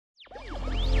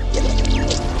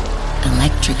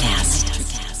Electrocast.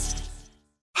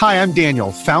 Hi, I'm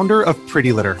Daniel, founder of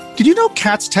Pretty Litter. Did you know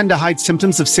cats tend to hide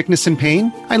symptoms of sickness and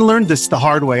pain? I learned this the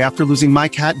hard way after losing my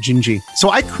cat, Gingy. So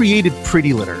I created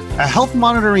Pretty Litter, a health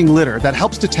monitoring litter that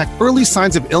helps detect early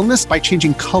signs of illness by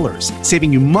changing colors,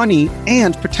 saving you money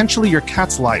and potentially your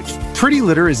cat's life. Pretty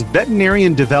Litter is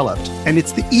veterinarian developed, and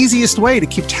it's the easiest way to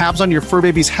keep tabs on your fur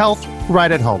baby's health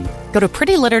right at home. Go to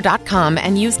prettylitter.com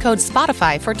and use code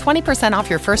SPOTIFY for 20% off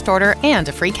your first order and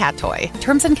a free cat toy.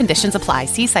 Terms and conditions apply.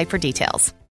 See site for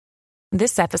details.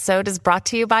 This episode is brought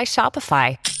to you by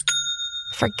Shopify.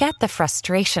 Forget the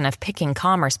frustration of picking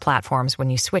commerce platforms when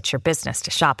you switch your business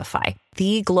to Shopify,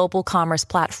 the global commerce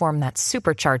platform that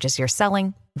supercharges your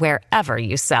selling wherever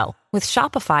you sell. With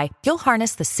Shopify, you'll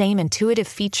harness the same intuitive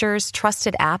features,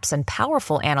 trusted apps, and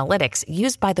powerful analytics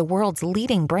used by the world's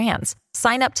leading brands.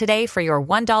 Sign up today for your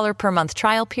 $1 per month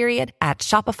trial period at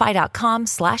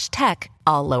shopify.com/tech,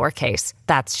 all lowercase.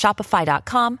 That's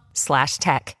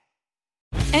shopify.com/tech.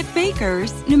 At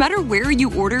Baker's, no matter where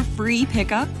you order free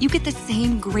pickup, you get the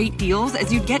same great deals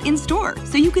as you'd get in store.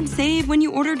 So you can save when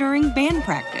you order during band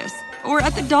practice or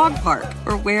at the dog park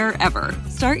or wherever.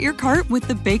 Start your cart with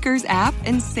the Baker's app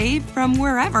and save from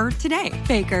wherever today.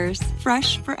 Baker's,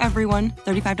 fresh for everyone.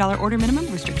 $35 order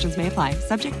minimum. Restrictions may apply.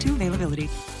 Subject to availability.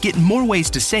 Get more ways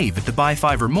to save at the Buy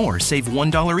 5 or More Save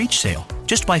 $1 each sale.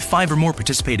 Just buy 5 or more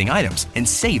participating items and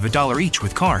save $1 each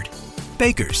with card.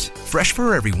 Baker's, fresh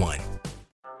for everyone.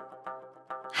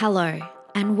 Hello,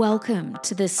 and welcome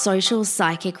to the Social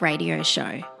Psychic Radio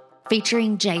Show,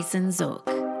 featuring Jason Zook.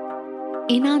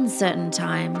 In uncertain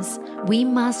times, we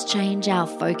must change our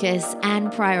focus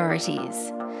and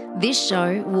priorities. This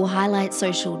show will highlight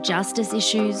social justice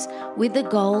issues with the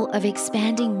goal of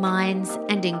expanding minds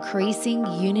and increasing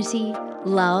unity,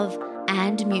 love,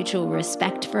 and mutual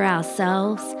respect for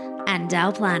ourselves and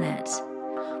our planet.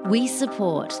 We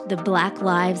support the Black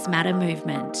Lives Matter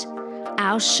movement.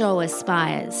 Our show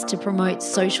aspires to promote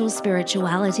social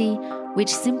spirituality, which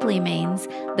simply means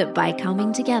that by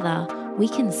coming together, we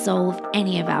can solve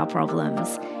any of our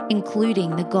problems,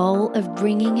 including the goal of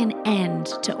bringing an end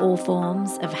to all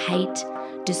forms of hate,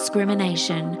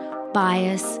 discrimination,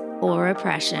 bias, or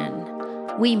oppression.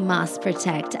 We must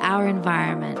protect our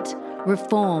environment,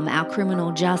 reform our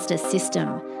criminal justice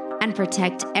system, and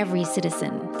protect every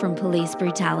citizen from police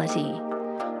brutality.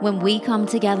 When we come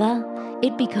together,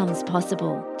 it becomes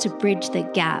possible to bridge the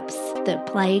gaps that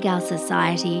plague our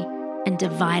society and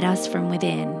divide us from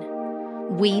within.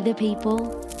 We the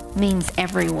people means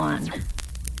everyone.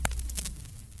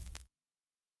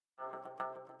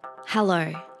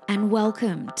 Hello, and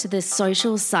welcome to the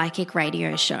Social Psychic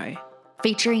Radio Show,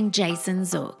 featuring Jason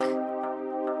Zook.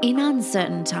 In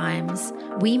uncertain times,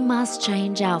 we must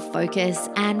change our focus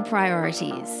and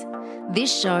priorities.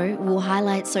 This show will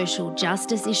highlight social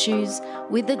justice issues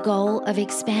with the goal of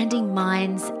expanding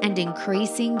minds and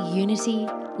increasing unity,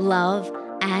 love,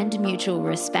 and mutual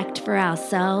respect for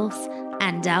ourselves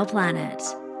and our planet.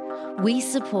 We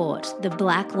support the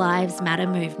Black Lives Matter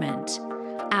movement.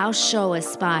 Our show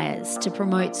aspires to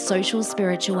promote social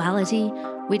spirituality,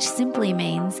 which simply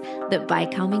means that by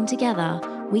coming together,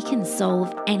 we can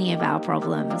solve any of our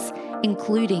problems,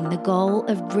 including the goal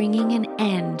of bringing an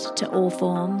end to all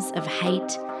forms of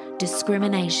hate,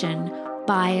 discrimination,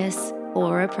 bias,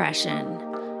 or oppression.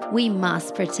 We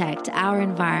must protect our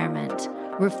environment,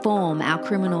 reform our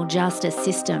criminal justice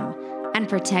system, and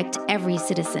protect every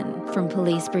citizen from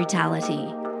police brutality.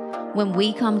 When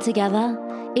we come together,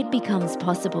 it becomes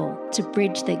possible to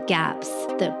bridge the gaps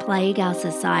that plague our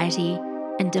society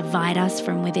and divide us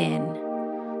from within.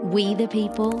 We the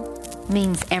people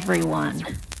means everyone.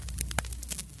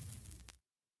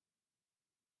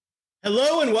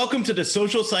 Hello and welcome to the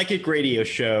Social Psychic Radio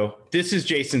Show. This is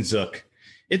Jason Zook.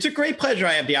 It's a great pleasure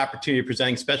I have the opportunity of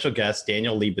presenting special guest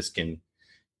Daniel Liebeskind.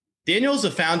 Daniel is the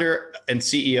founder and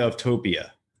CEO of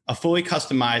Topia, a fully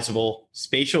customizable,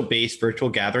 spatial-based virtual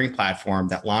gathering platform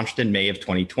that launched in May of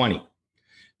 2020.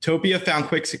 Topia found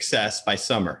quick success by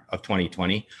summer of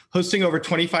 2020, hosting over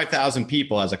 25,000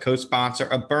 people as a co-sponsor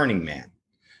of Burning Man,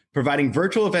 providing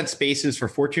virtual event spaces for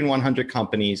Fortune 100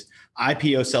 companies,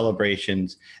 IPO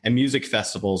celebrations, and music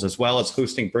festivals, as well as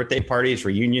hosting birthday parties,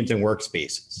 reunions, and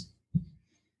workspaces.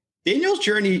 Daniel's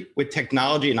journey with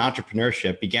technology and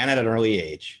entrepreneurship began at an early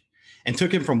age and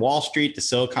took him from Wall Street to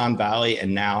Silicon Valley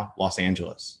and now Los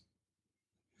Angeles.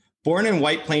 Born in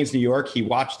White Plains, New York, he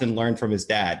watched and learned from his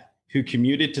dad, who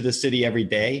commuted to the city every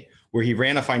day, where he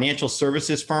ran a financial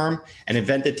services firm and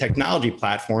invented technology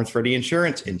platforms for the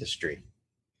insurance industry.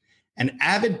 An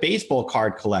avid baseball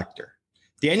card collector,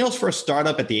 Daniel's first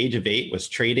startup at the age of 8 was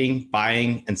trading,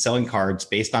 buying, and selling cards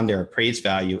based on their appraised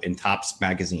value in Topps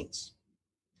magazines.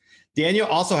 Daniel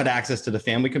also had access to the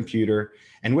family computer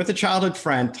and with a childhood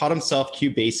friend taught himself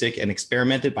QBasic and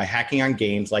experimented by hacking on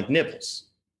games like Nibbles.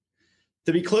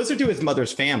 To be closer to his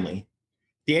mother's family,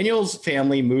 Daniel's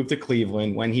family moved to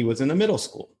Cleveland when he was in the middle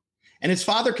school, and his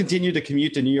father continued to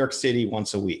commute to New York City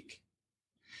once a week.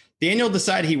 Daniel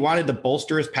decided he wanted to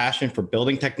bolster his passion for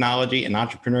building technology and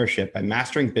entrepreneurship by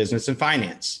mastering business and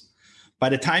finance. By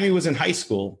the time he was in high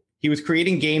school, he was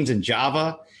creating games in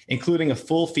Java, including a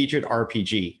full-featured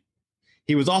RPG.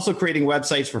 He was also creating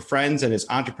websites for friends and his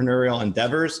entrepreneurial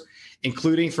endeavors,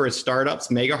 including for his startups,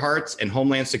 Megahearts and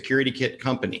Homeland Security Kit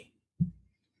Company.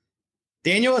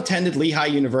 Daniel attended Lehigh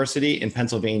University in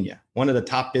Pennsylvania, one of the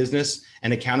top business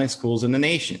and accounting schools in the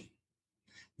nation.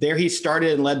 There he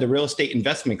started and led the Real Estate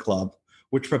Investment Club,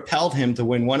 which propelled him to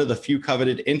win one of the few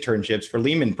coveted internships for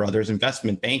Lehman Brothers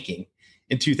Investment Banking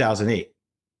in 2008.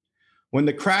 When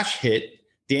the crash hit,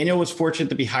 Daniel was fortunate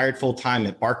to be hired full-time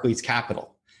at Barclays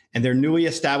Capital and their newly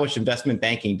established investment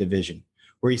banking division,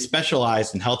 where he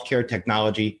specialized in healthcare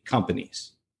technology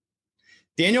companies.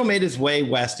 Daniel made his way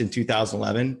west in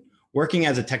 2011, working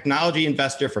as a technology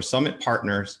investor for Summit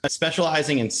Partners,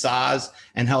 specializing in SaaS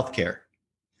and healthcare.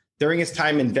 During his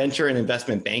time in venture and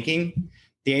investment banking,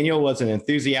 Daniel was an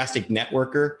enthusiastic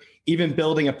networker, even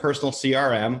building a personal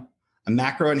CRM, a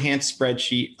macro-enhanced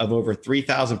spreadsheet of over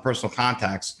 3,000 personal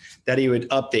contacts that he would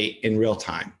update in real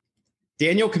time.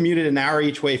 Daniel commuted an hour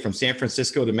each way from San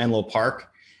Francisco to Menlo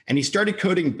Park, and he started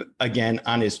coding again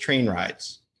on his train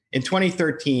rides. In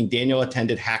 2013, Daniel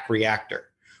attended Hack Reactor,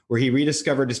 where he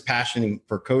rediscovered his passion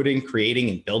for coding, creating,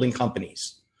 and building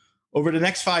companies. Over the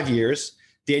next 5 years,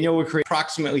 Daniel would create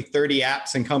approximately 30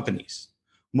 apps and companies,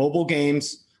 mobile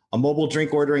games, a mobile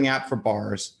drink ordering app for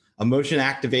bars, a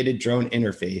motion-activated drone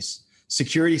interface,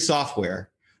 security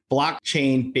software,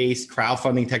 blockchain-based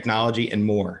crowdfunding technology, and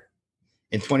more.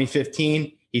 In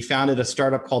 2015, he founded a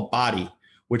startup called Body,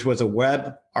 which was a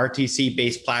web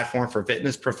RTC-based platform for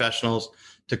fitness professionals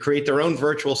to create their own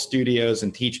virtual studios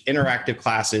and teach interactive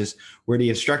classes where the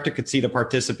instructor could see the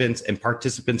participants and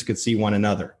participants could see one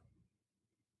another.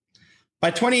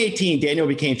 By 2018, Daniel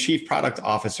became Chief Product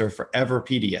Officer for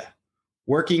Everpedia,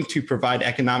 working to provide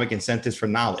economic incentives for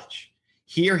knowledge.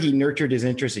 Here, he nurtured his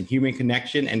interest in human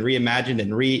connection and reimagined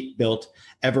and rebuilt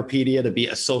Everpedia to be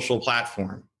a social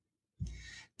platform.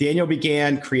 Daniel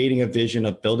began creating a vision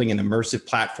of building an immersive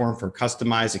platform for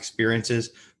customized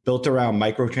experiences built around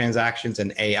microtransactions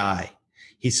and AI.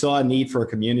 He saw a need for a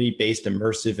community-based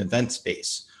immersive event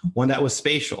space, one that was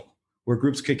spatial, where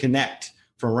groups could connect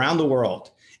from around the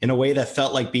world in a way that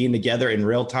felt like being together in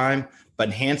real time, but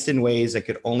enhanced in ways that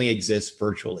could only exist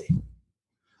virtually.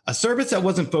 A service that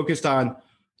wasn't focused on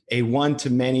a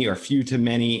one-to-many or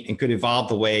few-to-many and could evolve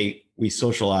the way we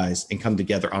socialize and come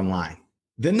together online.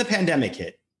 Then the pandemic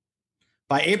hit.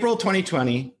 By April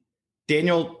 2020,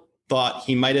 Daniel thought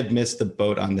he might have missed the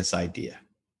boat on this idea.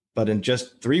 But in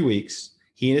just 3 weeks,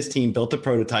 he and his team built a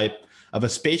prototype of a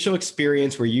spatial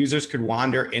experience where users could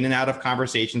wander in and out of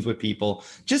conversations with people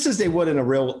just as they would in a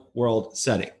real world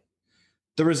setting.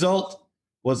 The result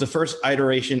was the first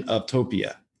iteration of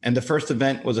Topia, and the first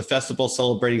event was a festival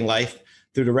celebrating life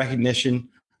through the recognition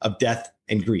of death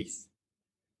and grief.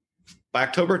 By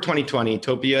October 2020,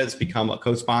 Topia has become a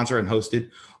co-sponsor and hosted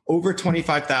over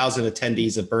 25,000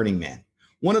 attendees of Burning Man,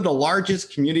 one of the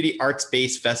largest community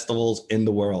arts-based festivals in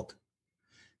the world.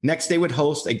 Next, they would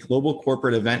host a global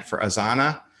corporate event for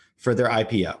Asana for their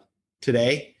IPO.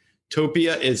 Today,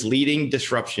 Topia is leading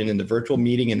disruption in the virtual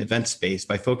meeting and event space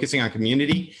by focusing on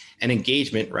community and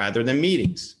engagement rather than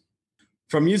meetings.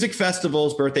 From music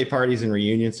festivals, birthday parties, and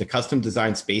reunions to custom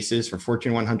designed spaces for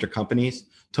Fortune 100 companies,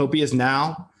 Topia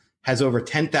now has over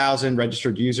 10,000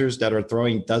 registered users that are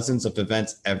throwing dozens of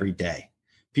events every day.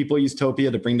 People use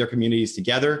Topia to bring their communities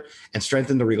together and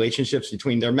strengthen the relationships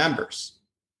between their members.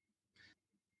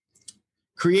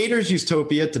 Creators use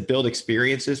Topia to build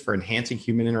experiences for enhancing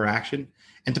human interaction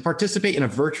and to participate in a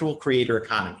virtual creator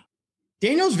economy.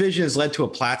 Daniel's vision has led to a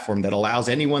platform that allows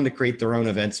anyone to create their own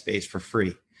event space for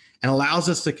free and allows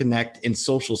us to connect in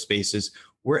social spaces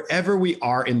wherever we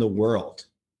are in the world.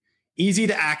 Easy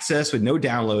to access with no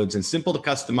downloads and simple to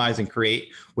customize and create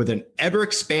with an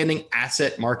ever-expanding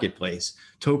asset marketplace,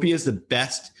 Topia is the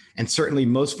best and certainly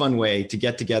most fun way to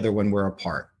get together when we're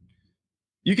apart.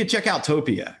 You can check out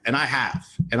Topia, and I have,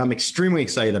 and I'm extremely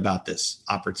excited about this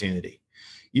opportunity.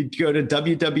 You'd go to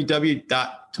www.topia.io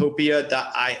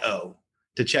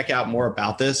to check out more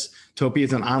about this. Topia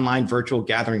is an online virtual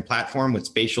gathering platform with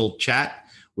spatial chat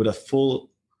with a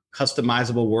full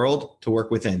customizable world to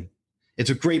work within. It's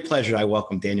a great pleasure. I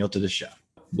welcome Daniel to the show.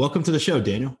 Welcome to the show,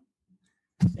 Daniel.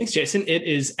 Thanks, Jason. It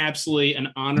is absolutely an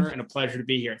honor and a pleasure to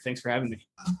be here. Thanks for having me.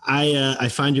 I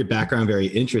find your background very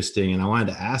interesting, and I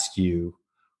wanted to ask you,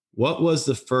 what was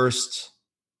the first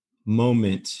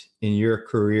moment in your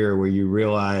career where you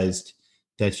realized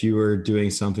that you were doing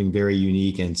something very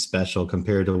unique and special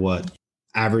compared to what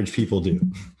average people do?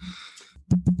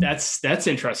 That's an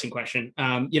interesting question.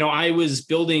 I was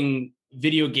building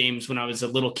video games when I was a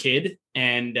little kid,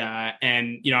 and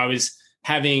I was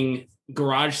having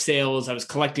garage sales. I was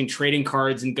collecting trading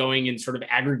cards and going and sort of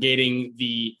aggregating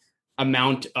the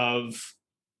amount of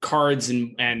cards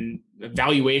and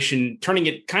valuation, turning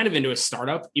it kind of into a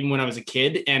startup, even when I was a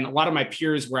kid. And a lot of my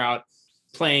peers were out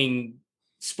playing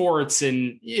sports,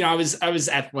 and I was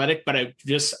athletic, but I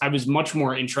was much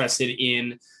more interested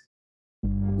in.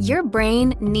 Your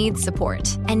brain needs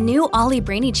support, and new Ollie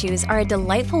Brainy Chews are a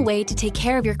delightful way to take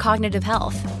care of your cognitive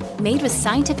health. Made with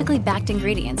scientifically backed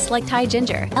ingredients like Thai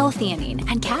ginger, L-theanine,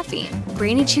 and caffeine,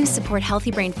 Brainy Chews support healthy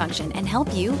brain function and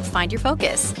help you find your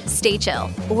focus, stay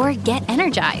chill, or get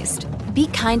energized. Be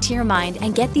kind to your mind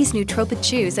and get these nootropic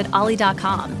chews at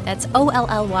ollie.com. That's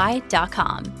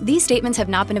OLLY.com. These statements have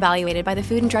not been evaluated by the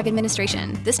Food and Drug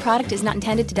Administration. This product is not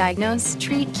intended to diagnose,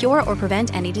 treat, cure, or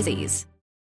prevent any disease.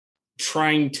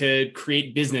 Trying to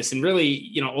create business, and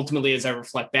really, ultimately, as I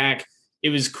reflect back, it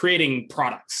was creating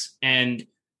products. And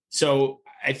so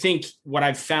I think what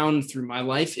I've found through my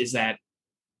life is that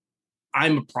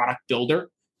I'm a product builder,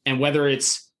 and whether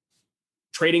it's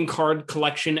trading card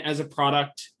collection as a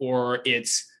product, or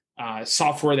it's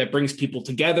software that brings people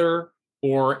together,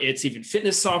 or it's even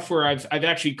fitness software, I've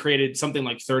actually created something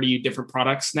like 30 different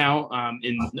products now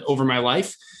over my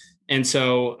life. And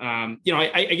so,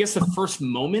 I guess the first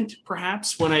moment,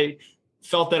 perhaps, when I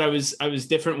felt that I was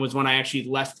different was when I actually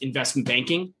left investment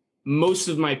banking. Most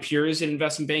of my peers in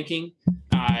investment banking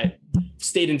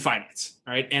stayed in finance,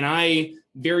 right? And I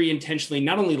very intentionally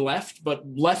not only left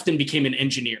and became an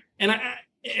engineer. And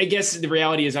I guess the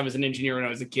reality is I was an engineer when I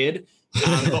was a kid,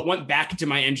 but went back to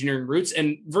my engineering roots.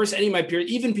 And versus any of my peers,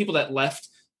 even people that left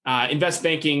investment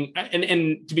banking,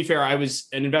 and to be fair, I was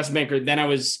an investment banker. Then I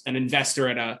was an investor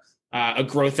at a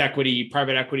growth equity,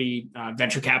 private equity,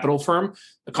 venture capital firm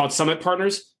called Summit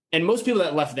Partners. And most people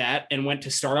that left that and went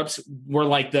to startups were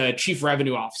like the chief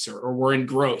revenue officer, or were in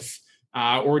growth,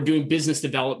 or doing business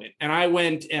development. And I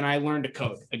went and I learned to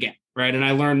code again, right? And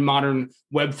I learned modern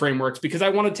web frameworks because I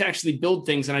wanted to actually build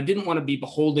things, and I didn't want to be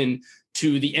beholden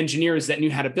to the engineers that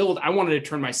knew how to build. I wanted to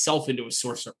turn myself into a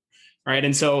sorcerer, right?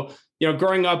 And so,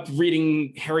 growing up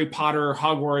reading Harry Potter,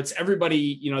 Hogwarts,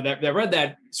 everybody, that read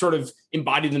that sort of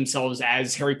embodied themselves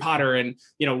as Harry Potter, and,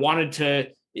 wanted to,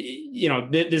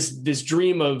 this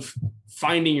dream of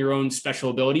finding your own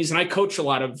special abilities. And I coach a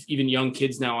lot of even young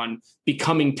kids now on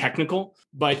becoming technical.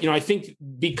 But, I think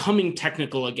becoming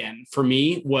technical again for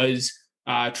me was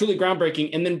truly groundbreaking.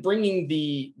 And then bringing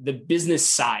the business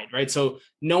side, right? So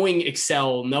knowing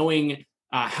Excel, knowing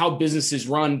how businesses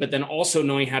run, but then also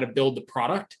knowing how to build the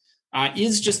product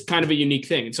is just kind of a unique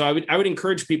thing. And so I would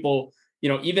encourage people,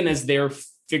 even as they're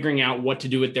figuring out what to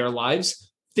do with their lives,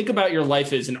 think about your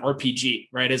life as an RPG,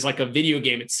 right? As like a video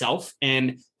game itself.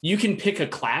 And you can pick a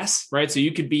class, right? So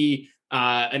you could be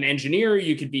an engineer,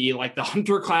 you could be like the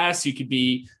hunter class, you could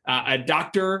be a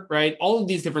doctor, right? All of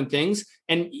these different things.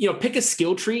 And, pick a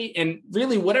skill tree, and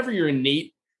really whatever your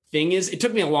innate thing is. It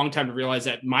took me a long time to realize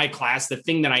that my class, the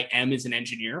thing that I am, is an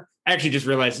engineer. I actually just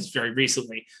realized this very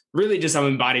recently, really just some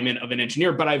embodiment of an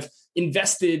engineer, but I've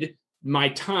invested my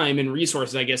time and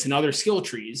resources, I guess, in other skill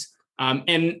trees.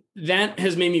 And that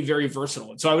has made me very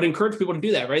versatile. And so I would encourage people to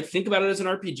do that, right? Think about it as an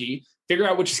RPG, figure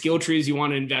out which skill trees you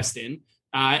want to invest in,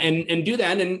 and do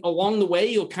that. And along the way,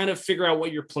 you'll kind of figure out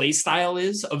what your play style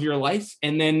is of your life.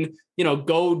 And then,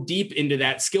 go deep into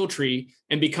that skill tree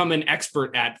and become an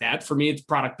expert at that. For me, it's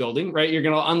product building, right? You're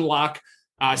going to unlock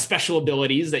special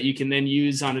abilities that you can then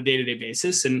use on a day-to-day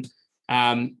basis. And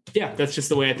that's just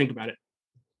the way I think about it.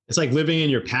 It's like living in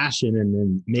your passion and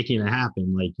then making it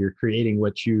happen. Like you're creating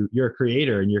you're a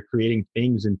creator, and you're creating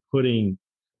things and putting,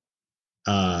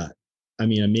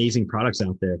 amazing products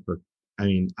out there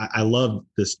I love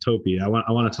this Topia. I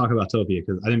want to talk about Topia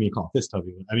because I didn't mean to call it this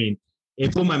Topia.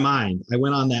 It blew my mind. I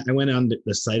went on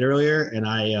the site earlier, and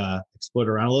I explored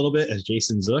around a little bit as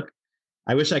Jason Zook.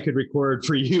 I wish I could record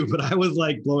for you, but I was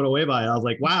like blown away by it. I was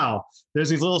like, wow, there's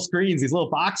these little screens, these little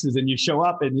boxes, and you show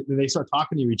up and they start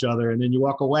talking to each other, and then you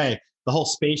walk away. The whole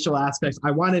spatial aspects.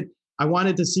 I wanted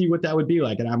to see what that would be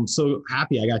like. And I'm so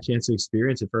happy I got a chance to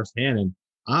experience it firsthand. And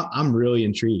I'm really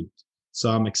intrigued.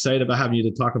 So I'm excited about having you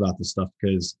to talk about this stuff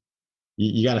because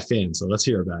you got a fan. So let's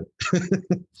hear about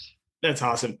it. That's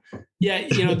awesome. Yeah,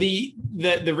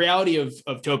 the reality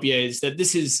of Topia is that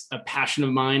this is a passion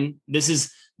of mine. This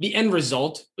is the end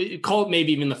result. Call it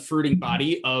maybe even the fruiting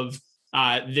body of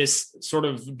this sort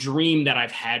of dream that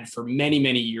I've had for many,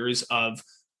 many years of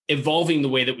evolving the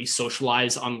way that we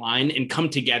socialize online and come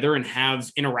together and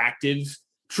have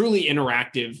truly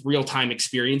interactive, real-time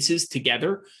experiences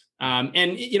together.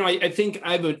 I think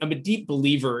I'm a deep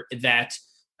believer that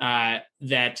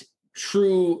that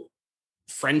true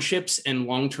friendships and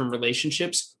long-term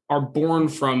relationships are born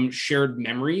from shared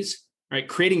memories, right?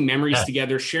 Creating memories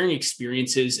together, sharing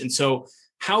experiences. And so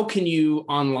how can you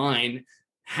online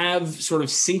have sort of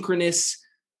synchronous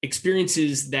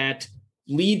experiences that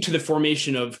lead to the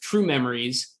formation of true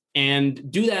memories and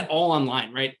do that all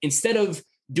online, right? Instead of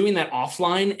doing that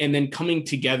offline and then coming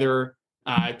together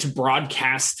to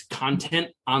broadcast content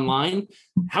online,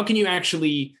 how can you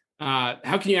actually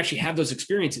have those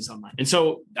experiences online? And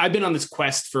so I've been on this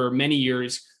quest for many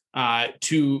years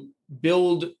to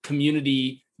build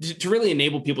community, to really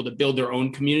enable people to build their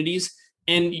own communities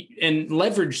and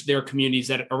leverage their communities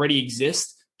that already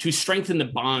exist to strengthen the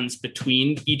bonds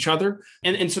between each other.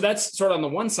 And so that's sort of on the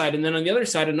one side. And then on the other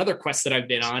side, another quest that I've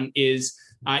been on is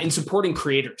in supporting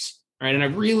creators, right? And I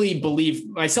really believe,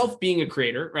 myself being a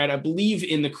creator, right? I believe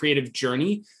in the creative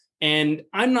journey, and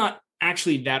I'm not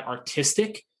actually that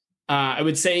artistic. I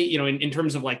would say, in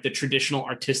terms of like the traditional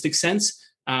artistic sense,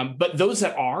 but those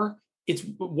that are, it's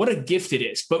what a gift it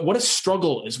is, but what a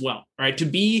struggle as well, right? To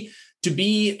be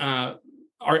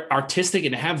artistic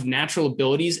and to have natural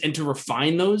abilities and to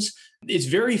refine those, it's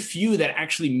very few that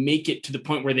actually make it to the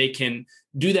point where they can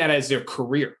do that as their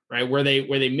career, right? Where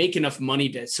they make enough money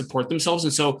to support themselves.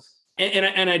 And so,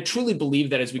 and I truly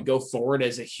believe that as we go forward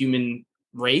as a human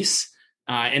race,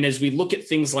 and as we look at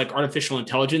things like artificial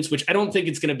intelligence, which I don't think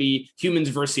it's going to be humans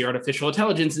versus the artificial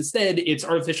intelligence. Instead, it's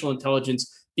artificial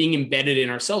intelligence being embedded in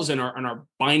ourselves and our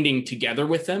binding together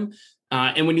with them.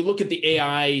 And when you look at the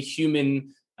AI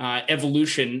human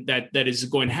evolution that is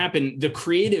going to happen, the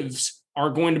creatives are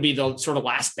going to be the sort of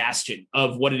last bastion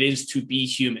of what it is to be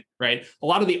human, right? A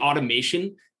lot of the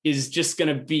automation is just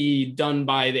going to be done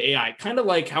by the AI, kind of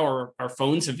like how our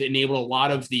phones have enabled a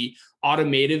lot of the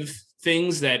automative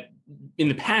things that in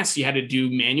the past you had to do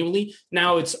manually.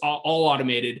 Now it's all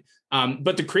automated.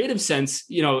 But the creative sense,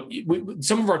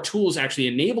 some of our tools actually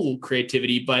enable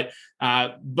creativity, but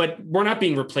we're not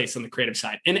being replaced on the creative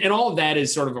side. And all of that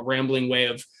is sort of a rambling way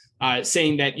of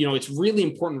saying that, it's really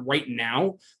important right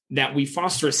now that we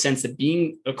foster a sense that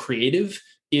being a creative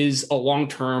is a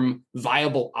long-term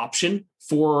viable option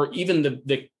for even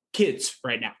the kids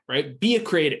right now, right? Be a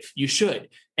creative, you should.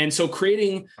 And so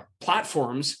creating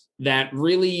platforms that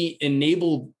really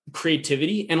enable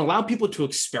creativity and allow people to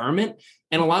experiment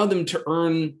and allow them to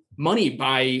earn money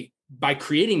by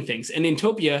creating things. And in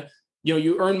Topia,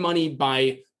 you earn money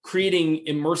by creating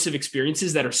immersive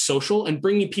experiences that are social and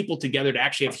bringing people together to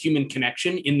actually have human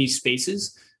connection in these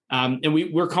spaces. And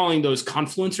we're calling those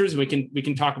confluencers, and we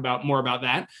can talk about more about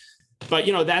that. But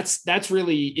that's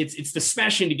really it's the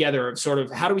smashing together of sort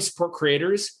of how do we support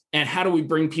creators and how do we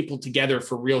bring people together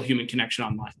for real human connection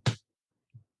online.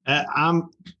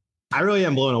 I really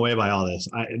am blown away by all this.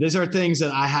 These are things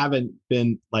that I haven't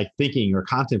been like thinking or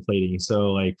contemplating.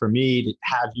 So like for me to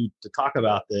have you to talk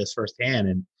about this firsthand,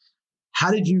 and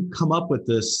how did you come up with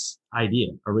this idea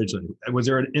originally? Was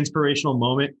there an inspirational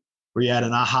moment where you had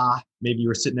an aha? Maybe you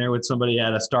were sitting there with somebody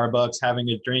at a Starbucks having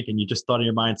a drink and you just thought in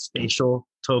your mind, spatial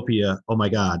Topia. Oh my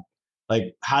God.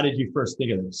 Like, how did you first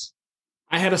think of this?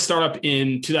 I had a startup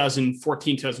in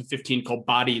 2014, 2015 called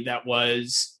Body that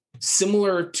was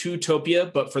similar to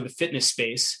Topia, but for the fitness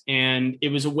space. And it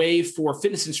was a way for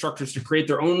fitness instructors to create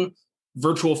their own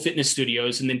virtual fitness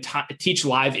studios and then teach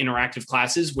live interactive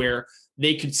classes where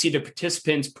they could see the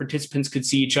participants could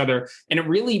see each other. And it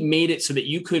really made it so that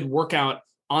you could work out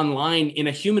online in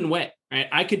a human way, right?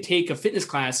 I could take a fitness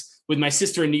class with my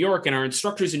sister in New York and our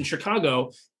instructors in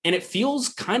Chicago, and it feels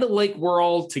kind of like we're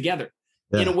all together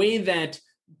in a way that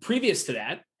previous to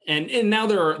that, and now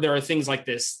there are things like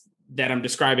this that I'm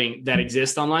describing that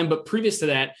exist online, but previous to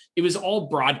that, it was all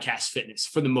broadcast fitness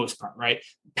for the most part, right?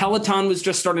 Peloton was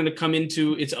just starting to come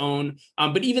into its own,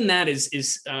 but even that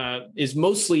is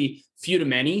mostly few to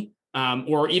many,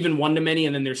 or even one to many,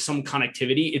 and then there's some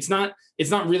connectivity. It's not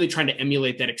really trying to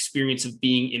emulate that experience of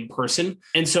being in person.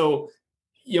 And so,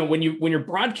 when you're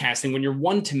broadcasting, when you're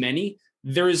one to many,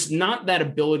 there's not that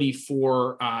ability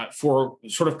for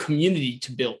sort of community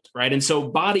to build, right? And so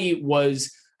Body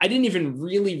was, I didn't even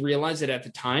really realize it at the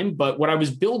time, but what I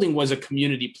was building was a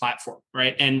community platform,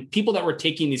 right? And people that were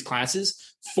taking these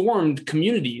classes formed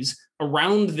communities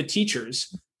around the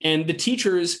teachers, and the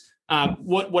teachers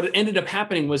what ended up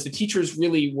happening was the teachers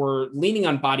really were leaning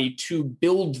on Body to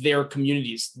build their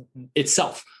communities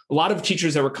itself. A lot of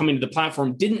teachers that were coming to the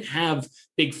platform didn't have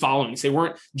big followings. They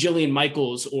weren't Jillian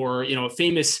Michaels or, a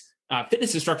famous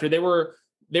fitness instructor. They were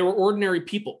ordinary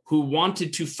people who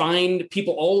wanted to find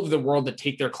people all over the world that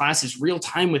take their classes real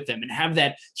time with them and have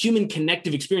that human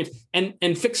connective experience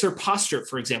and fix their posture,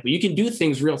 for example. You can do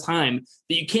things real time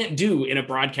that you can't do in a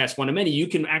broadcast one-to-many. You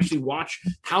can actually watch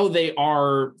how they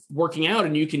are working out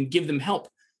and you can give them help.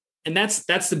 And that's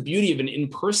the beauty of an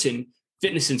in-person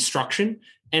fitness instruction.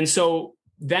 And so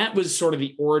that was sort of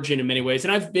the origin in many ways.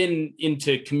 And I've been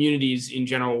into communities in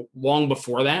general long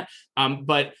before that.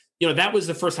 But that was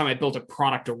the first time I built a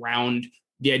product around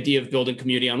the idea of building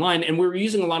community online. And we were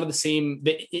using a lot of the same,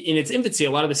 in its infancy, a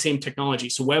lot of the same technology.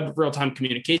 So web real-time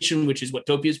communication, which is what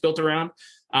Topia is built around.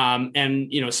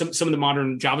 And some of the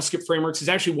modern JavaScript frameworks is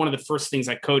actually one of the first things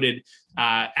I coded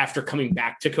after coming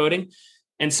back to coding.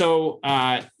 And so,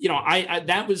 I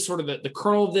that was sort of the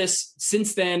kernel of this.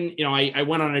 Since then, I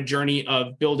went on a journey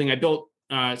of building. I built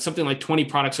something like 20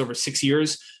 products over 6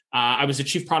 years. I was the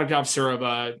chief product officer of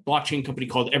a blockchain company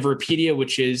called Everpedia,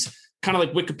 which is kind of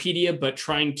like Wikipedia, but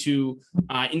trying to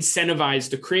incentivize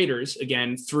the creators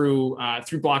again through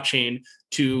blockchain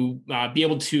to be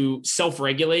able to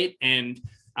self-regulate and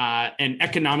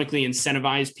economically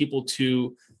incentivize people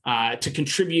to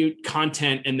contribute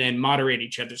content and then moderate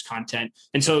each other's content.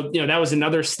 And so, that was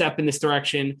another step in this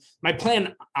direction. My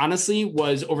plan, honestly,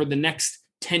 was over the next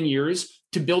 10 years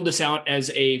to build this out as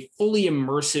a fully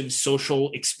immersive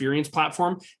social experience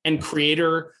platform and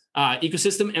creator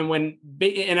ecosystem.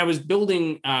 And I was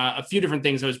building a few different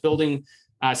things. I was building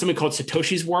something called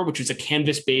Satoshi's War, which is a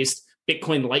canvas-based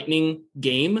Bitcoin Lightning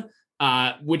game,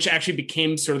 which actually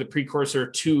became sort of the precursor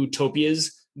to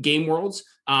Topia's game worlds.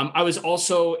 I was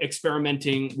also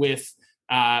experimenting with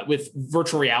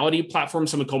virtual reality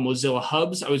platforms, something called Mozilla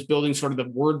Hubs. I was building sort of the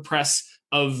WordPress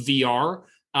of VR.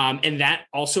 And that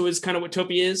also is kind of what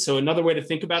Topia is. So another way to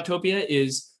think about Topia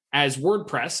is as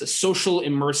WordPress, a social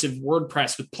immersive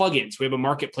WordPress with plugins. We have a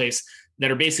marketplace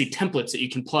that are basically templates that you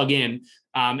can plug in.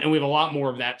 And we have a lot more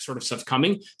of that sort of stuff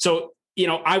coming. So,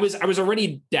 I was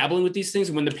already dabbling with these things.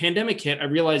 And when the pandemic hit, I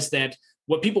realized that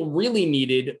what people really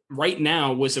needed right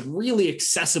now was a really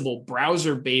accessible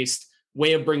browser-based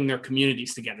way of bringing their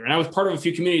communities together. And I was part of a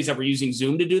few communities that were using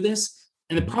Zoom to do this.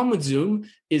 And the problem with Zoom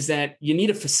is that you need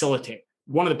a facilitator.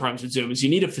 One of the problems with Zoom is you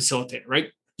need a facilitator, right?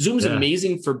 Zoom's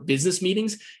amazing for business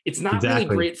meetings. It's not really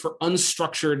great for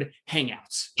unstructured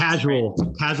hangouts. Casual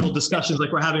discussions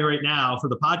like we're having right now for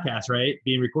the podcast, right?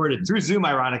 Being recorded through Zoom,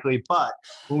 ironically. But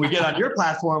when we get on your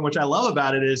platform, which I love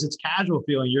about it is it's casual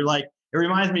feeling. You're like, it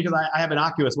reminds me because I have an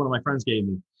Oculus, one of my friends gave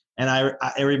me. And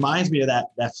it reminds me of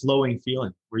that flowing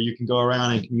feeling where you can go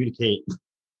around and communicate.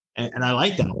 And I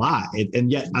like that a lot.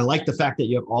 And yet I like the fact that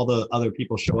you have all the other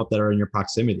people show up that are in your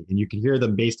proximity and you can hear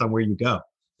them based on where you go.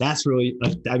 That's really,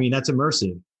 that's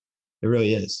immersive. It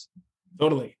really is.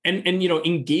 Totally. And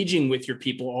engaging with your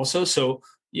people also. So,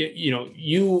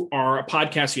 you are a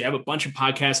podcast, you have a bunch of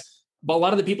podcasts, but a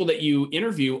lot of the people that you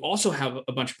interview also have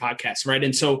a bunch of podcasts, right?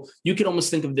 And so you could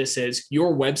almost think of this as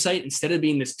your website, instead of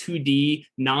being this 2D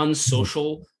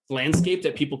non-social landscape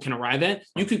that people can arrive at,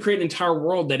 you could create an entire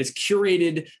world that is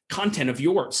curated content of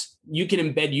yours. You can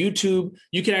embed YouTube.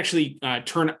 You can actually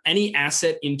turn any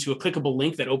asset into a clickable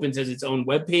link that opens as its own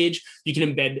web page. You can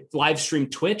embed live stream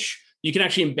Twitch. You can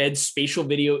actually embed spatial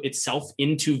video itself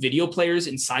into video players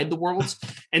inside the worlds.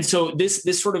 And so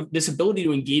this ability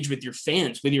to engage with your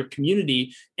fans, with your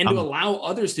community, and to allow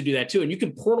others to do that too. And you can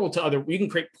you can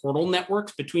create portal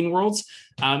networks between worlds.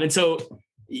 And so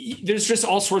there's just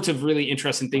all sorts of really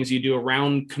interesting things you do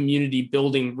around community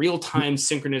building, real-time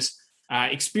synchronous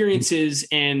experiences,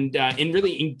 and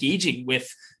really engaging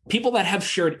with people that have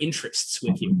shared interests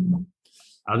with you.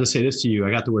 I'll just say this to you. I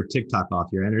got the word TikTok off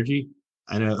your energy.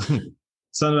 I know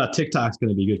something about TikTok's going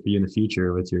to be good for you in the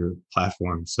future with your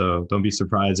platform. So don't be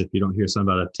surprised if you don't hear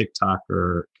something about a TikTok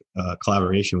or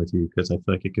collaboration with you, because I feel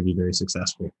like it could be very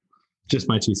successful. Just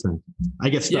my 2 cents. I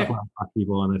get stuff when I talk to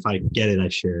people, and if I get it, I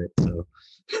share it. So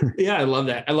yeah, I love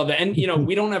that. And,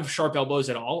 we don't have sharp elbows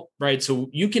at all, right? So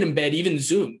you can embed even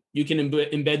Zoom. You can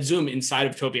embed Zoom inside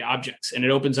of Topia objects, and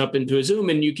it opens up into a Zoom,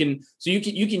 and you can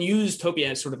use Topia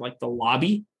as sort of like the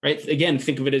lobby, right? Again,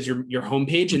 think of it as your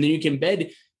homepage, and then you can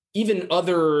embed even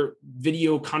other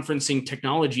video conferencing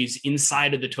technologies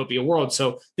inside of the Topia world.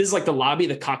 So this is like the lobby,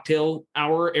 the cocktail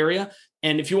hour area.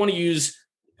 And if you want to use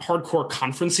hardcore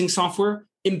conferencing software,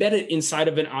 embed it inside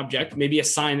of an object, maybe a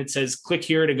sign that says, click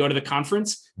here to go to the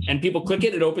conference, and people click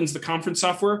it, it opens the conference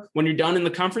software. When you're done in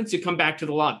the conference, you come back to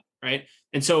the lobby, right?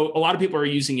 And so a lot of people are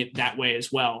using it that way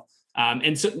as well.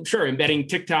 And so, sure, embedding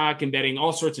TikTok, embedding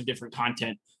all sorts of different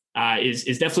content is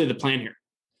definitely the plan here.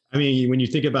 I mean, when you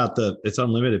think about it's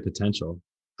unlimited potential,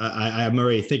 I'm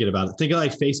already thinking about it. Think of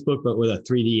like Facebook, but with a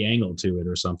 3D angle to it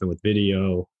or something, with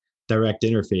video, direct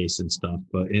interface and stuff,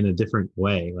 but in a different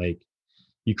way. Like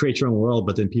you create your own world,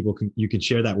 but then you can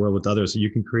share that world with others. So you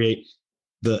can create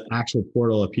the actual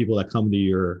portal of people that come to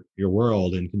your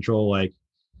world and control like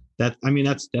that. I mean,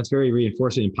 that's very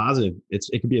reinforcing and positive.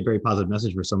 It can be a very positive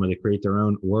message for someone to create their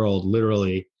own world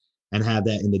literally and have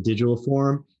that in the digital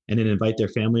form, and then invite their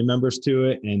family members to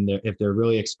it. And if they're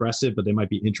really expressive, but they might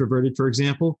be introverted, for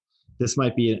example, this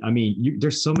might be,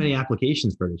 there's so many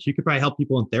applications for this. You could probably help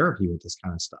people in therapy with this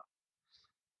kind of stuff.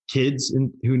 Kids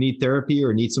who need therapy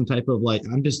or need some type of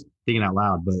I'm just thinking out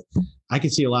loud, but I can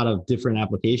see a lot of different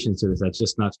applications to this that's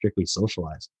just not strictly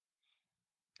socialized.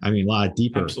 I mean, a lot of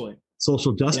deeper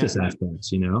social justice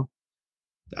aspects,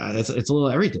 it's a little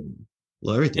everything.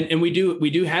 And we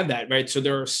do have that, right? So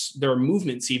there are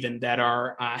movements even that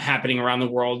are happening around the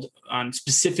world on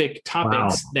specific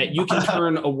topics that you can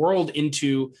turn a world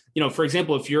into. For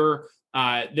example, if you're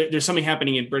there's something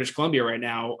happening in British Columbia right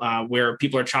now where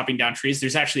people are chopping down trees.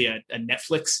 There's actually a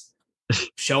Netflix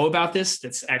show about this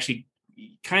that's actually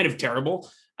kind of terrible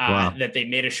that they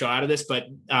made a show out of this. But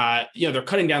they're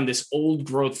cutting down this old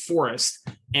growth forest,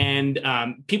 and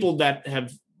people that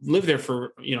have live there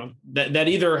for, that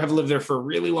either have lived there for a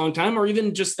really long time or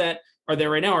even just that are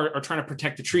there right now are trying to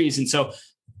protect the trees. And so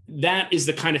that is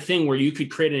the kind of thing where you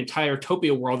could create an entire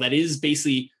Topia world that is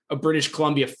basically a British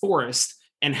Columbia forest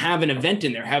and have an event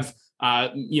in there, have,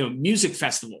 music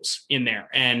festivals in there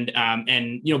and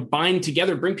bind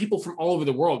together, bring people from all over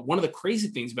the world. One of the crazy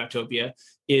things about Topia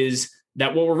is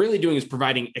that what we're really doing is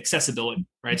providing accessibility,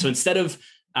 right? So instead of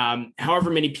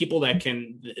however many people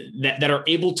that are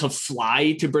able to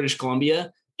fly to British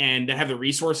Columbia and that have the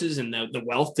resources and the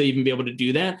wealth to even be able to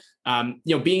do that,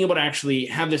 being able to actually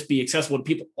have this be accessible to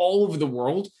people all over the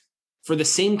world for the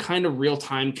same kind of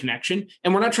real-time connection.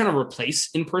 And we're not trying to replace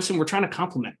in person. We're trying to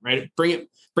complement, right? Bring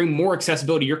more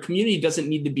accessibility. Your community doesn't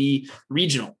need to be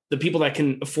regional. The people that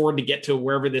can afford to get to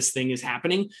wherever this thing is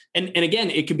happening. And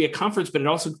again, it could be a conference, but it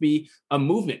also could be a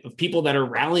movement of people that are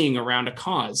rallying around a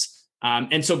cause.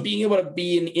 And so being able to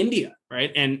be in India,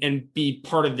 right, and be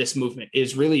part of this movement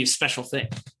is really a special thing.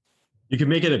 You can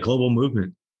make it a global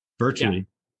movement virtually. Yeah.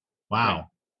 Wow. Right.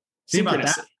 Think about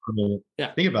that for a minute.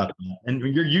 Yeah. Think about that. And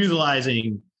you're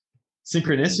utilizing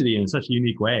synchronicity in such a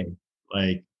unique way.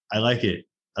 Like, I like it.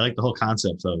 I like the whole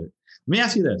concept of it. Let me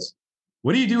ask you this.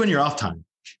 What do you do in your off time?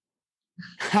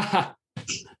 Because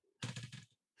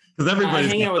everybody's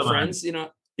hanging out with friends, Yeah,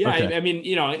 okay. I mean,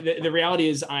 the reality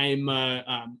is I'm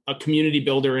a community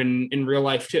builder in real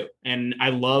life too. And I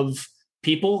love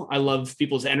people. I love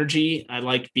people's energy. I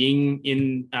like being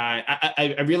in,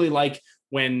 I really like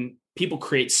when people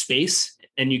create space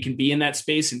and you can be in that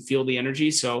space and feel the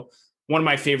energy. So one of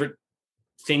my favorite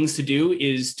things to do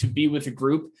is to be with a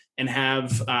group and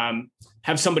have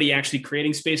somebody actually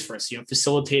creating space for us,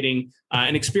 facilitating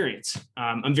an experience.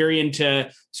 I'm very into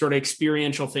sort of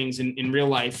experiential things in real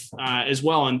life as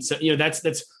well. And so,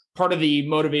 that's part of the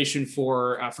motivation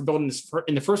for building this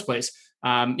in the first place.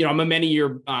 I'm a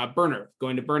many-year burner.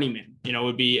 Going to Burning Man,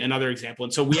 would be another example.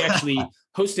 And so we actually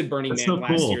hosted Burning Man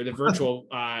last year, the virtual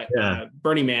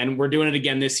Burning Man. We're doing it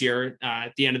again this year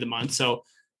at the end of the month. So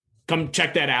come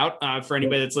check that out for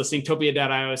anybody that's listening.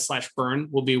 Topia.io/burn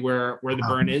will be where the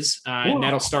burn is. And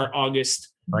that'll start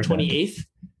August 28th.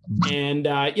 And,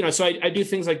 so I do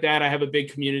things like that. I have a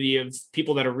big community of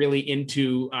people that are really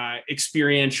into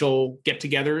experiential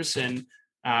get-togethers. And,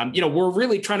 we're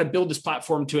really trying to build this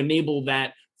platform to enable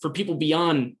that for people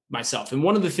beyond myself. And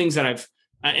one of the things that I've,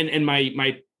 and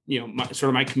my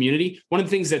community, one of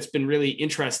the things that's been really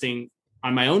interesting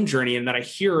on my own journey and that I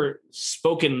hear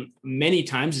spoken many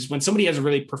times is when somebody has a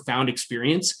really profound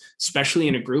experience, especially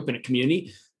in a group, in a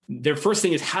community, their first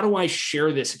thing is, how do I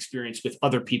share this experience with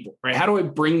other people, right? How do I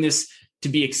bring this to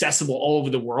be accessible all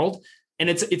over the world? And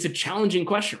it's a challenging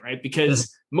question, right?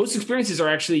 Because most experiences are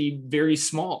actually very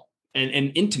small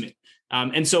and intimate.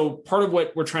 And so part of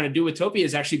what we're trying to do with Topia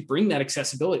is actually bring that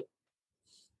accessibility.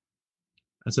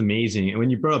 That's amazing. And when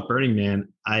you brought up Burning Man,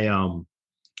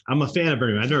 I'm a fan of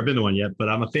Burning Man. I've never been to one yet, but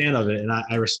I'm a fan of it and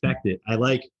I respect it.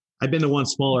 I've been to one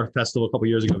smaller festival a couple of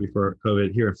years ago before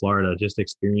COVID here in Florida, just to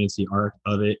experience the art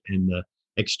of it and the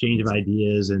exchange of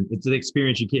ideas. And it's an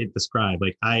experience you can't describe.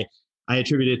 Like I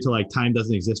attribute it to time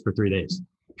doesn't exist for 3 days.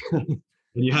 And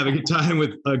you have a good time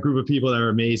with a group of people that are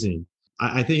amazing.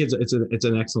 I think it's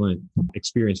an excellent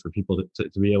experience for people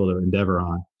to be able to endeavor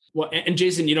on. Well, and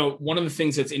Jason, one of the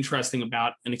things that's interesting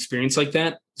about an experience like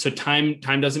that, so time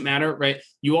doesn't matter, right?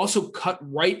 You also cut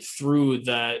right through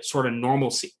the sort of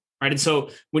normalcy, right? And so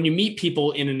when you meet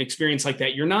people in an experience like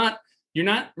that, you're not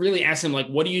really asking like,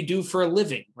 what do you do for a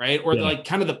living, right? Or like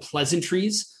kind of the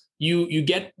pleasantries. You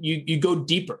go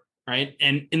deeper, right?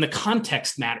 And in the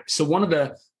context matters. So one of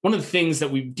the things that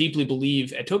we deeply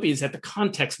believe at Topia is that the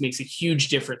context makes a huge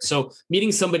difference. So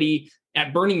meeting somebody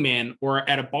at Burning Man or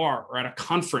at a bar or at a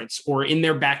conference or in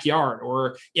their backyard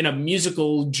or in a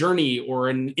musical journey or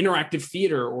an interactive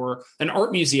theater or an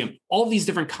art museum, all these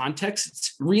different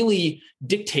contexts really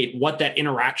dictate what that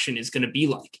interaction is going to be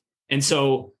like. And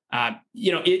so,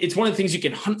 it's one of the things you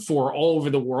can hunt for all over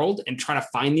the world and try to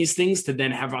find these things to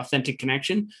then have authentic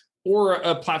connection, or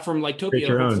a platform like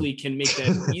Topia hopefully can make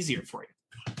that easier for you.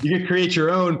 You can create your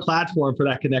own platform for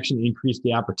that connection and increase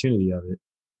the opportunity of it,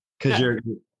 because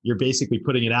you're basically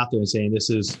putting it out there and saying, this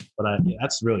is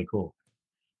that's really cool.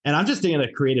 And I'm just thinking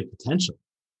of creative potential.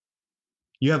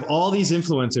 You have all these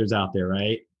influencers out there,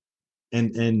 right?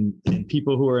 And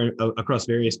people who are across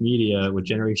various media with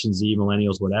Generation Z,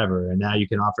 millennials, whatever. And now you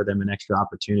can offer them an extra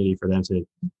opportunity for them to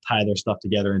tie their stuff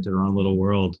together into their own little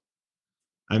world.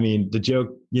 I mean, the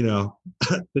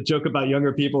joke about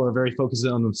younger people are very focused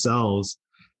on themselves.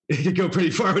 It could go pretty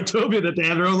far with Topia that they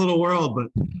have their own little world,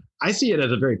 but I see it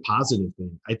as a very positive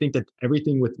thing. I think that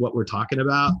everything with what we're talking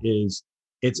about is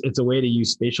it's a way to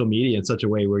use spatial media in such a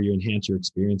way where you enhance your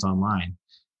experience online.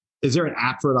 Is there an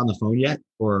app for it on the phone yet?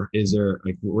 Or is there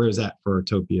where is that for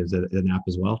Topia? Is it an app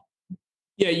as well?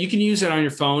 Yeah, you can use it on your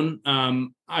phone.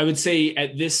 I would say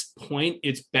at this point,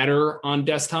 it's better on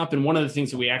desktop. And one of the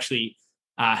things that we actually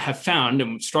have found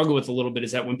and struggle with a little bit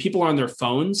is that when people are on their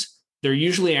phones, they're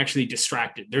usually actually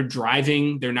distracted. They're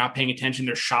driving, they're not paying attention,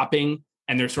 they're shopping,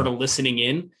 and they're sort of listening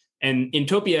in. And in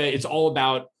Topia, it's all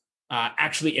about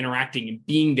actually interacting and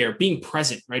being there, being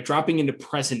present, right? Dropping into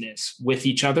presentness with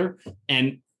each other.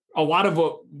 And a lot of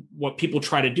what people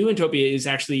try to do in Topia is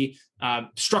actually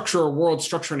structure a world,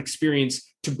 structure an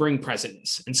experience to bring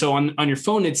presentness. And so on your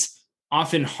phone, it's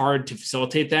often hard to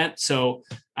facilitate that. So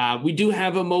we do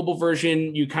have a mobile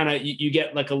version. You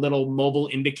get like a little mobile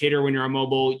indicator when you're on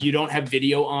mobile. You don't have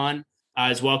video on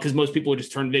as well, because most people would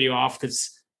just turn video off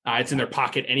because it's in their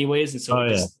pocket anyways. And so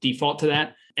just default to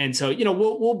that. And so,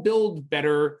 we'll build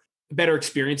better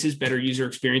experiences, better user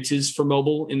experiences for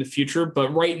mobile in the future.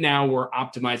 But right now we're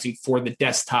optimizing for the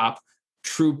desktop,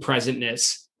 true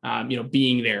presentness,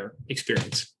 being there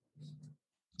experience.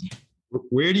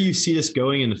 Where do you see this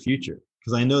going in the future?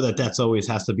 Because I know that's always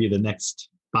has to be the next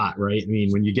spot, right? I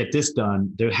mean, when you get this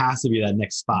done, there has to be that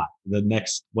next spot, the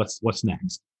next, what's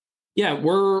next? Yeah,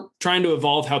 we're trying to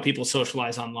evolve how people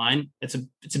socialize online. It's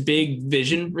a big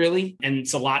vision, really, and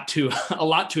it's a lot to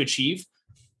achieve.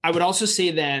 I would also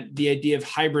say that the idea of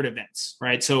hybrid events,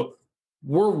 right? So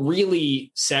we're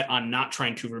really set on not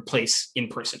trying to replace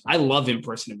in-person. I love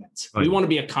in-person events. We want to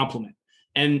be a complement.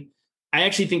 And I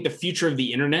actually think the future of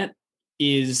the internet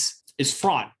is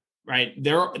fraught, right?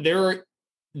 There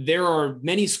are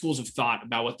many schools of thought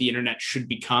about what the internet should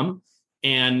become.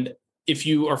 And if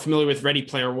you are familiar with Ready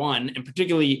Player One, and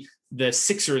particularly the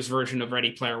Sixers version of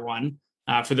Ready Player One,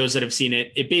 for those that have seen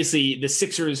it, the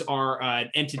Sixers are an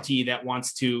entity that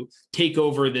wants to take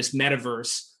over this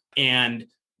metaverse and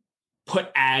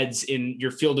put ads in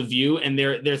your field of view. And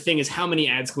their thing is, how many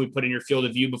ads can we put in your field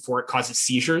of view before it causes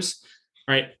seizures?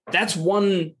 Right? That's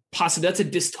that's a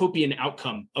dystopian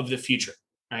outcome of the future,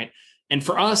 right? And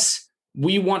for us,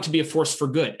 we want to be a force for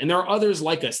good. And there are others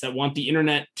like us that want the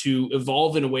internet to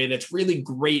evolve in a way that's really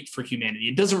great for humanity.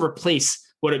 It doesn't replace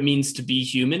what it means to be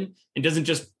human. It doesn't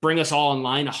just bring us all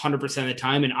online 100% of the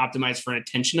time and optimize for an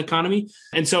attention economy.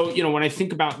 And so, when I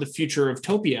think about the future of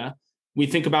Topia, we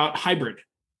think about hybrid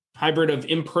of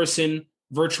in-person,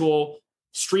 virtual,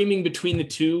 streaming between the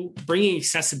two, bringing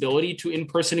accessibility to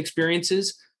in-person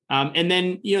experiences. And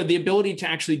then, the ability to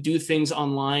actually do things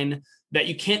online that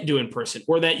you can't do in person,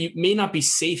 or that you may not be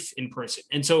safe in person.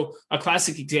 And so a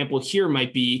classic example here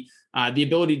might be the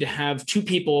ability to have two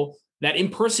people that in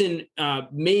person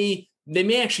their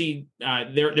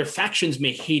factions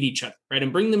may hate each other, right?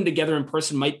 And bring them together in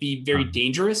person might be very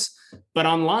dangerous, but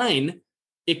online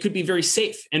it could be very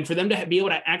safe. And for them to be able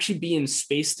to actually be in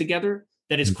space together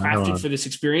that is crafted for this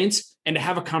experience and to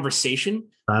have a conversation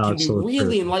can be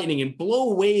really enlightening and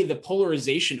blow away the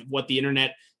polarization of what the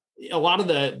internet. A lot of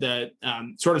the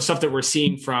sort of stuff that we're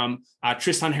seeing from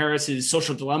Tristan Harris's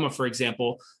Social Dilemma, for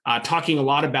example, talking a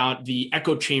lot about the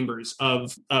echo chambers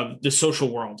of the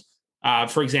social world,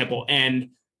 for example, and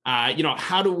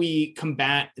how do we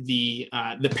combat the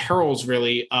perils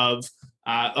really of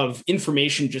of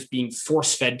information just being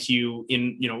force fed to you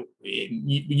in,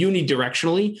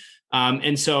 unidirectionally.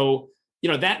 And so,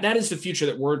 that is the future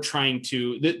that we're trying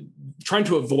to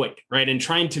avoid, right? And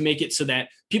trying to make it so that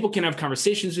people can have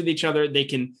conversations with each other. They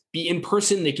can be in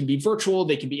person, they can be virtual,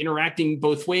 they can be interacting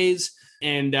both ways.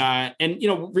 And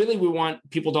really we want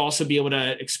people to also be able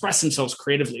to express themselves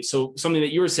creatively. So something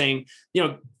that you were saying,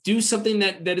 do something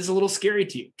that is a little scary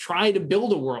to you. Try to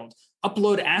build a world,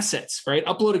 upload assets, right?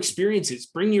 Upload experiences,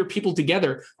 bring your people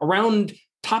together around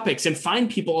topics and find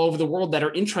people all over the world that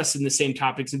are interested in the same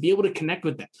topics and be able to connect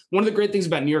with them. One of the great things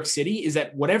about New York City is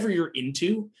that whatever you're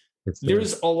into,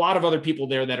 there's a lot of other people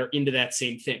there that are into that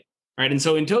same thing, right? And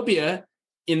so in Topia,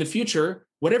 in the future,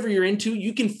 whatever you're into,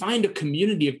 you can find a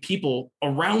community of people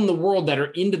around the world that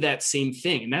are into that same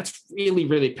thing. And that's really,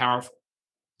 really powerful.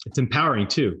 It's empowering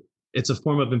too. It's a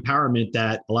form of empowerment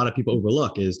that a lot of people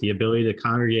overlook, is the ability to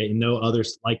congregate and know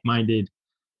others like-minded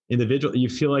individual. You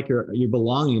feel like you're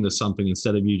belonging to something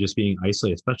instead of you just being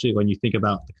isolated, especially when you think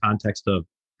about the context of,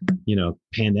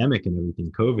 pandemic and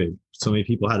everything, COVID. So many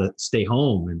people had to stay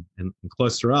home and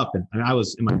cluster up. And I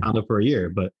was in my condo for a year,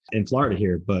 but in Florida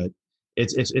here, but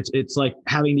it's like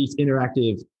having these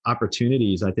interactive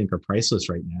opportunities, I think, are priceless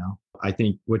right now. I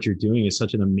think what you're doing is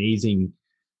such an amazing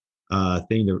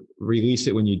thing to release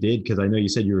it when you did, because I know you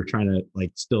said you were trying to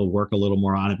still work a little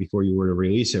more on it before you were to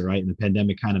release it, right? And the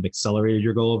pandemic kind of accelerated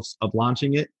your goal of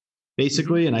launching it,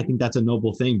 basically. And I think that's a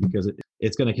noble thing, because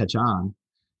it's going to catch on.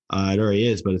 It already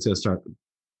is, but it's going to start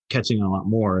catching on a lot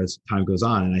more as time goes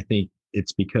on. And I think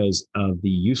it's because of the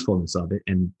usefulness of it,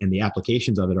 and the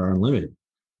applications of it are unlimited.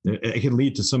 It can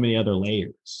lead to so many other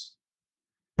layers.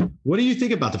 What do you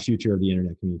think about the future of the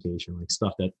internet communication?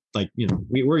 Stuff that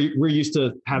we're used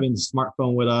to having the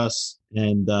smartphone with us,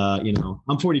 and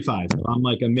I'm 45, so I'm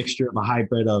like a mixture of a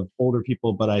hybrid of older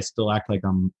people, but I still act like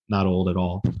I'm not old at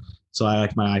all. So I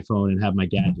like my iPhone and have my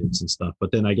gadgets and stuff,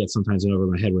 but then I get sometimes in over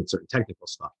my head with certain technical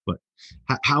stuff. But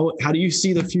how do you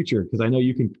see the future? Because I know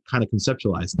you can kind of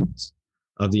conceptualize things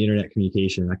of the internet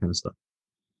communication, that kind of stuff.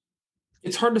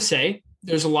 It's hard to say.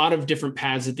 There's a lot of different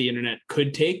paths that the internet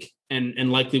could take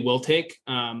and likely will take.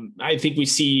 I think we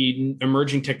see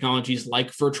emerging technologies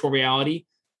like virtual reality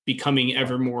becoming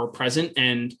ever more present.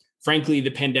 And frankly,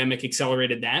 the pandemic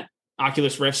accelerated that.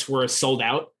 Oculus Rifts were sold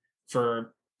out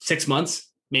for 6 months,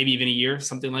 maybe even a year,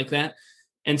 something like that.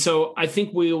 And so I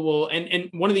think we will, and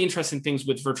one of the interesting things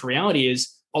with virtual reality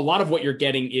is a lot of what you're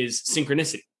getting is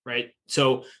synchronicity, right?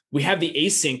 So we have the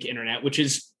async internet, which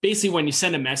is basically when you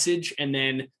send a message, and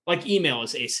then like email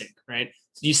is async, right?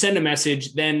 So you send a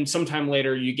message, then sometime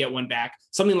later you get one back.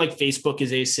 Something like Facebook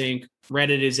is async,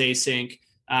 Reddit is async.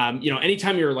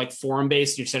 Anytime you're forum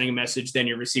based, you're sending a message, then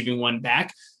you're receiving one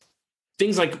back.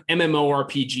 Things like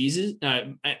MMORPGs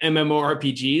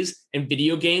and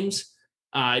video games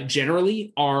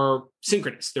generally are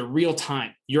synchronous. They're real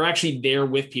time. You're actually there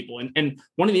with people. And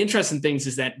one of the interesting things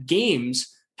is that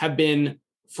games have been,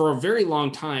 for a very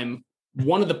long time,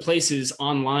 one of the places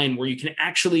online where you can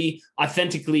actually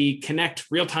authentically connect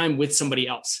real time with somebody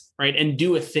else, right? And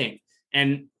do a thing.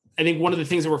 And I think one of the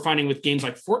things that we're finding with games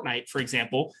like Fortnite, for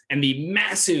example, and the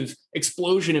massive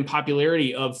explosion in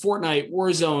popularity of Fortnite,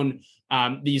 Warzone,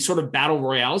 these sort of battle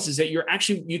royales, is that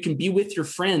you can be with your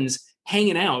friends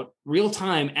hanging out real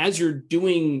time as you're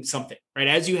doing something, right?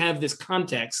 As you have this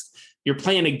context, you're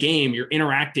playing a game, you're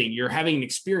interacting, you're having an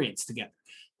experience together.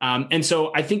 And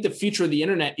so I think the future of the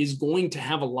internet is going to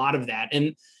have a lot of that.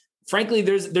 And frankly,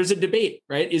 there's a debate,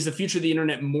 right? Is the future of the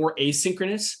internet more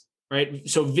asynchronous, right?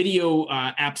 So video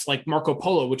apps like Marco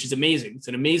Polo, which is amazing. It's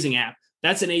an amazing app.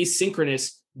 That's an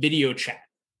asynchronous video chat,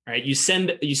 right? You send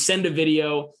a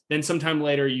video, then sometime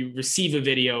later you receive a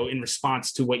video in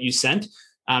response to what you sent.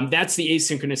 That's the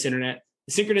asynchronous internet.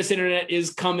 The synchronous internet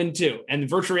is coming too. And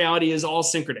virtual reality is all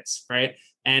synchronous, right?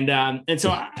 And so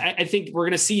I think we're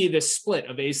going to see this split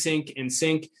of async and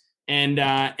sync, and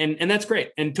that's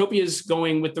great. And Topia is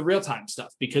going with the real time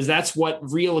stuff, because that's what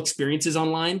real experiences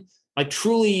online, like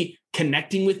truly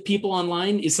connecting with people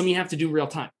online, is something you have to do real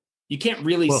time. You can't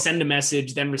really send a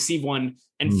message, then receive one,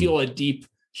 and feel a deep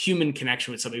human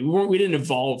connection with somebody. We didn't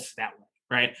evolve that way,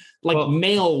 right?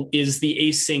 Mail is the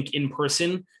async in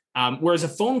person, whereas a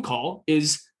phone call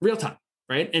is real time.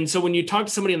 Right. And so when you talk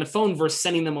to somebody on the phone versus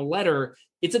sending them a letter,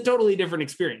 it's a totally different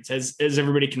experience, as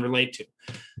everybody can relate to.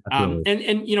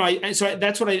 So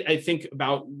that's what I think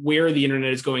about where the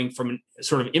internet is going from a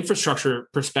sort of infrastructure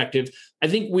perspective. I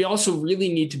think we also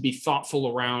really need to be thoughtful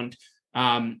around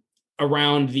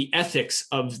the ethics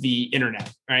of the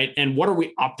internet. Right. And what are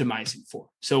we optimizing for?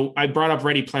 So I brought up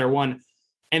Ready Player One,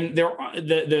 and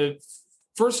the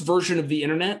first version of the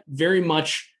internet very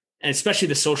much and especially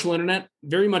the social internet,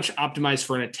 very much optimized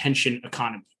for an attention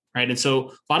economy, right? And so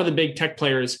a lot of the big tech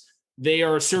players, they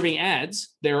are serving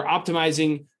ads. They're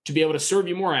optimizing to be able to serve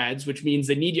you more ads, which means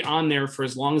they need you on there for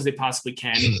as long as they possibly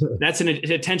can. That's an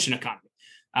attention economy.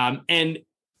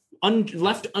 And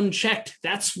left unchecked,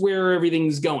 that's where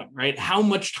everything's going, right? How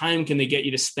much time can they get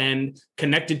you to spend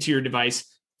connected to your device?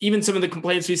 Even some of the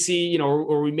complaints we see,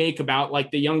 or we make about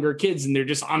like the younger kids and they're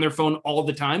just on their phone all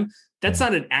the time. That's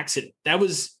not an accident. That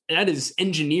is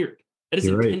engineered. That is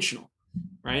intentional,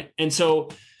 right? And so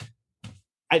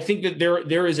I think that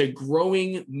there is a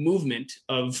growing movement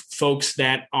of folks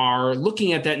that are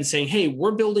looking at that and saying, hey,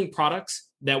 we're building products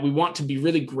that we want to be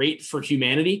really great for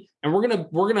humanity. And we're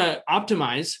gonna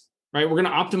optimize, right? We're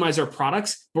gonna optimize our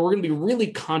products, but we're gonna be really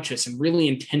conscious and really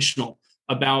intentional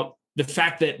about the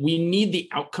fact that we need the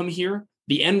outcome here,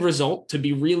 the end result, to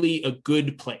be really a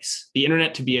good place, the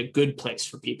internet to be a good place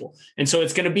for people. And so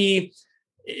it's gonna be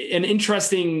an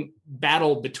interesting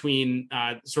battle between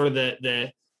sort of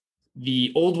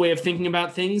the old way of thinking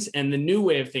about things and the new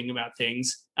way of thinking about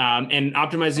things, and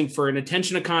optimizing for an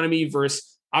attention economy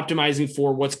versus optimizing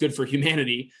for what's good for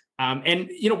humanity. And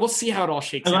we'll see how it all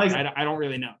shakes out. I don't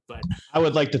really know, but I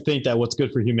would like to think that what's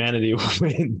good for humanity will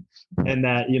win, and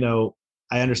that,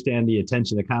 I understand the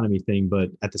attention economy thing, but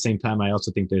at the same time, I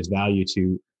also think there's value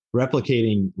to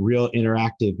replicating real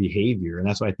interactive behavior. And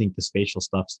that's what I think the spatial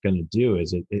stuff's going to do,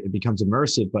 is it becomes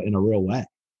immersive, but in a real way.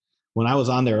 When I was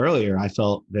on there earlier, I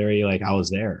felt very like I was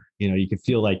there. You could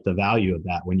feel like the value of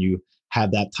that when you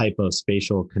have that type of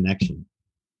spatial connection.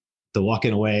 The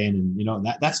walking away and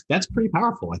that's pretty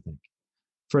powerful, I think,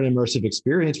 for an immersive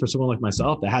experience for someone like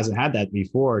myself that hasn't had that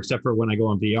before, except for when I go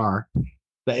on VR.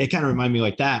 But it kind of reminded me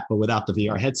like that, but without the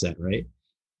VR headset, right?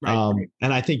 Right.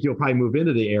 And I think you'll probably move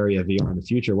into the area of VR in the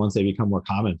future once they become more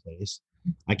commonplace.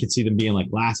 I could see them being like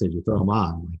glasses, you throw them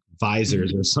on, like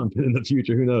visors or something in the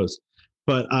future. Who knows?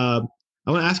 But I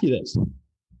want to ask you this.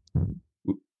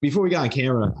 Before we got on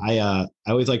camera, I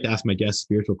always like to ask my guests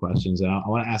spiritual questions. And I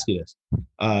want to ask you this.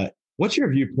 What's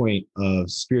your viewpoint of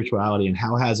spirituality, and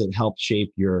how has it helped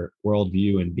shape your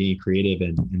worldview and being creative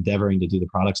and endeavoring to do the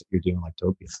products that you're doing like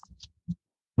Topia?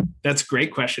 That's a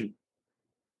great question.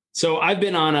 So I've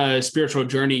been on a spiritual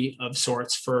journey of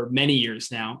sorts for many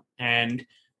years now. And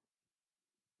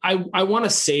I want to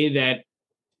say that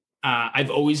I've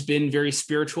always been very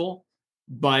spiritual,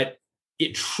 but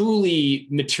it truly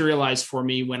materialized for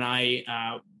me when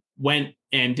I went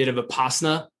and did a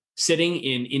Vipassana sitting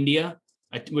in India,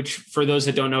 which for those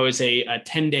that don't know is a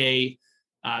 10-day,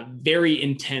 very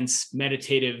intense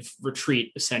meditative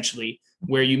retreat, essentially,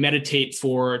 where you meditate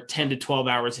for 10 to 12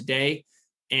 hours a day.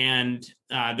 And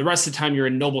the rest of the time you're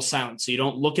in noble silence. So you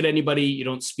don't look at anybody, you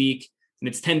don't speak. And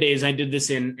it's 10 days. I did this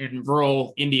in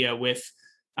rural India with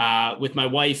my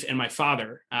wife and my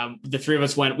father. The three of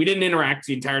us went. We didn't interact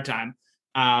the entire time.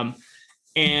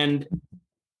 And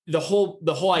the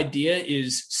whole idea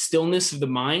is stillness of the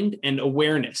mind and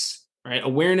awareness, right?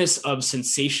 Awareness of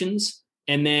sensations.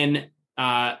 And then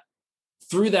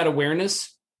through that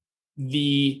awareness,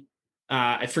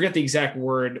 I forget the exact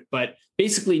word, but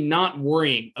basically not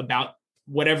worrying about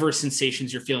whatever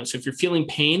sensations you're feeling. So if you're feeling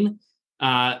pain,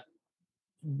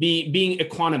 being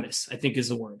equanimous, I think is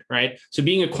the word, right? So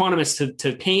being equanimous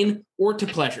to pain or to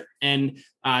pleasure, and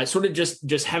sort of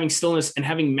just having stillness and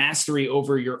having mastery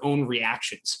over your own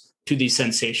reactions to these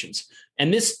sensations.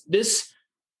 And this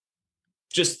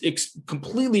just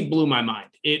completely blew my mind.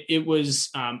 It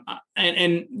was,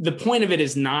 and the point of it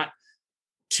is not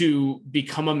to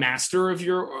become a master of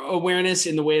your awareness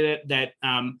in the way that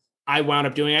I wound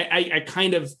up doing. I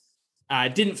kind of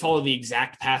didn't follow the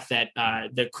exact path that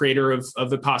the creator of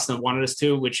Vipassana wanted us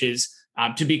to, which is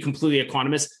to be completely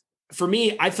equanimous. For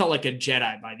me, I felt like a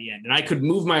Jedi by the end, and I could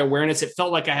move my awareness. It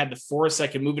felt like I had the Force. I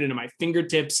could move it into my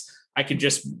fingertips. I could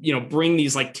just, bring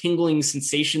these like tingling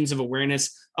sensations of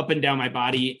awareness up and down my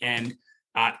body. And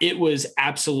it was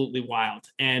absolutely wild.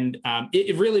 And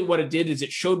it really, what it did is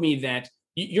it showed me that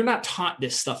you're not taught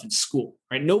this stuff in school,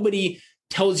 right? Nobody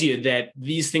tells you that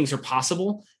these things are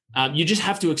possible. You just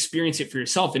have to experience it for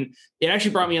yourself. And it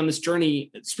actually brought me on this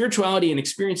journey. Spirituality and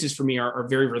experiences for me are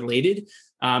very related,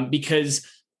 because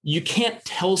you can't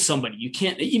tell somebody, you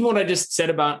can't, even what I just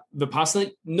said about Vipassana,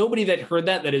 nobody that heard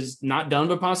that has not done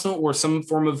Vipassana or some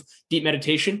form of deep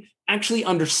meditation actually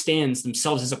understands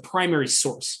themselves as a primary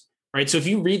source, right? So if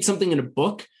you read something in a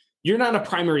book, you're not a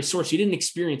primary source. You didn't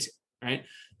experience it, right?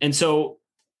 And so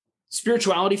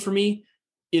spirituality for me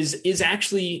is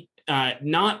actually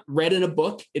not read in a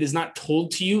book. It is not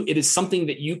told to you. It is something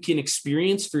that you can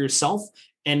experience for yourself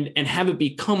and have it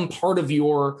become part of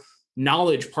your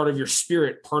knowledge, part of your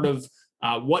spirit, part of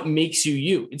what makes you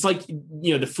you. It's like,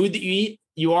 the food that you eat,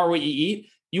 you are what you eat.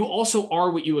 You also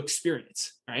are what you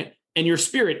experience, right? And your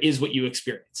spirit is what you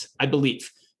experience, I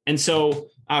believe. And so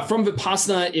from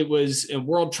Vipassana, it was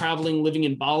world traveling, living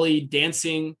in Bali,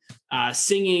 dancing,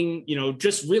 singing,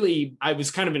 just really, I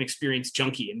was kind of an experience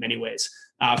junkie in many ways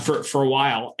for a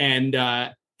while. And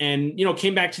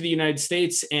came back to the United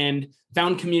States and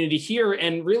found community here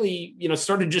and really,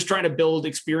 started just trying to build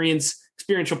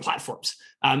experiential platforms.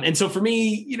 And so for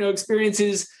me,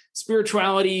 experiences,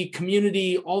 spirituality,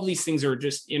 community, all these things are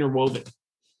just interwoven.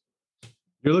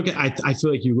 I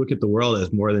feel like you look at the world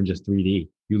as more than just 3D.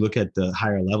 You look at the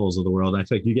higher levels of the world. I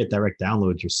feel like you get direct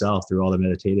downloads yourself through all the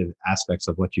meditative aspects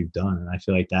of what you've done. And I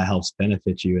feel like that helps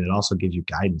benefit you. And it also gives you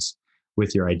guidance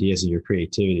with your ideas and your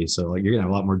creativity. So like you're going to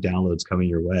have a lot more downloads coming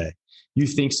your way. You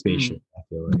think spatial. I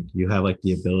feel like you have like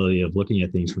the ability of looking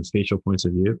at things from spatial points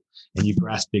of view, and you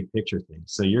grasp big picture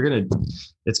things. So it's going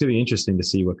to be interesting to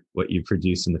see what you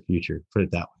produce in the future. Put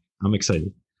it that way. I'm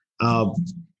excited. I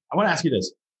want to ask you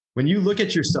this. When you look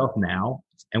at yourself now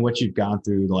and what you've gone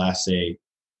through the last, say,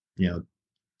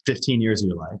 15 years of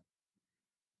your life,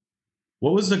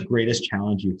 what was the greatest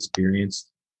challenge you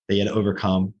experienced that you had to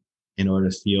overcome in order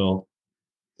to feel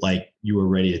like you were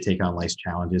ready to take on life's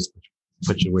challenges, which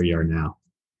put you where you are now?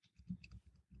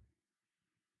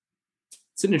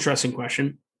 It's an interesting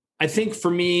question. I think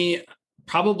for me,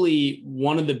 probably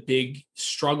one of the big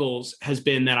struggles has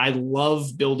been that I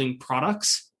love building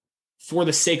products for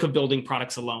the sake of building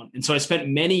products alone. And so I spent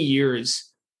many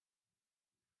years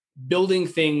building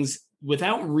things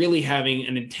without really having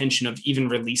an intention of even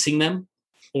releasing them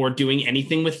or doing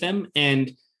anything with them.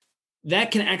 And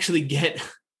that can actually get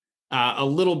a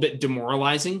little bit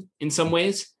demoralizing in some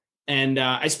ways. And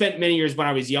I spent many years when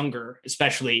I was younger,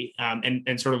 especially,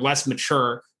 and sort of less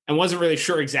mature, and wasn't really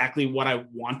sure exactly what I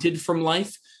wanted from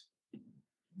life,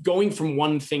 going from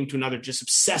one thing to another, just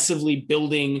obsessively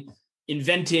building,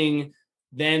 inventing.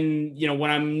 Then, when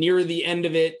I'm near the end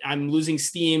of it, I'm losing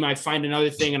steam. I find another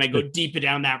thing and I go deep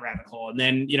down that rabbit hole. And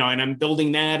then, and I'm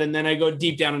building that, and then I go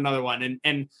deep down another one.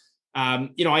 And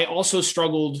I also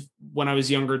struggled when I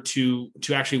was younger to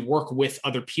actually work with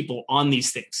other people on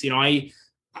these things. I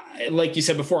like you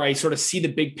said before, I sort of see the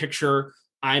big picture.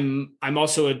 I'm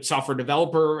also a software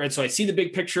developer. And so I see the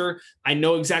big picture. I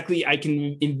know exactly, I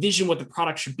can envision what the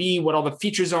product should be, what all the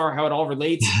features are, how it all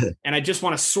relates. And I just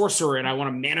want to sorcerer it. I want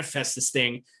to manifest this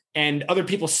thing. And other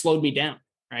people slowed me down,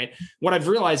 right? What I've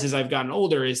realized as I've gotten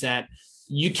older is that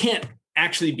you can't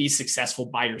actually be successful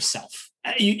by yourself.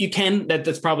 You can,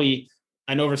 that's probably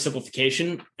an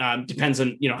oversimplification. Depends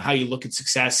on, how you look at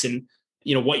success and,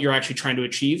 what you're actually trying to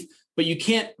achieve. But you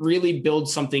can't really build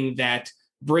something that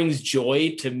brings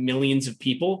joy to millions of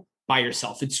people by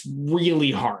yourself. It's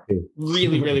really hard,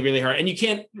 really, really, really hard. And you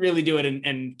can't really do it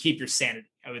and keep your sanity,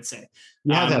 I would say.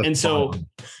 And so,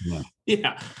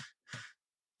 yeah.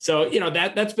 So,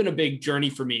 that's been a big journey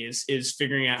for me is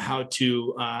figuring out how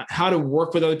to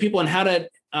work with other people and how to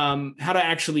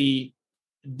actually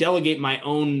delegate my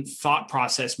own thought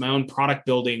process, my own product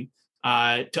building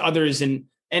to others. And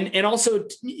also,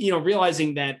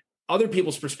 realizing that other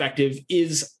people's perspective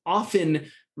is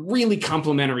often really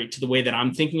complementary to the way that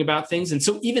I'm thinking about things. And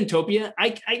so even Topia,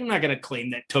 I'm not going to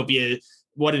claim that Topia,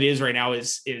 what it is right now,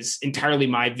 is entirely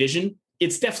my vision.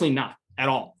 It's definitely not at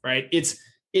all, right? It's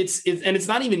and it's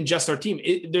not even just our team.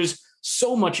 There's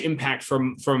so much impact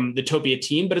from the Topia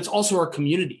team, but it's also our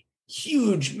community.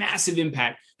 Huge, massive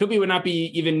impact. Topia would not be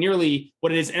even nearly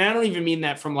what it is. And I don't even mean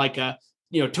that from like a,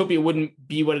 Topia wouldn't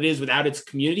be what it is without its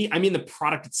community. I mean, the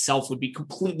product itself would be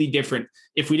completely different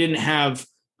if we didn't have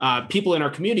people in our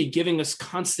community giving us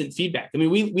constant feedback. I mean,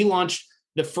 we launched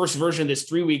the first version of this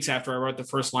 3 weeks after I wrote the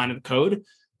first line of the code.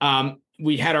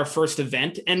 We had our first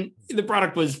event and the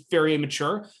product was very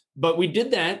immature, but we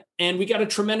did that and we got a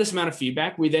tremendous amount of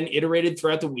feedback. We then iterated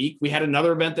throughout the week. We had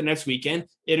another event the next weekend,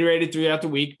 iterated throughout the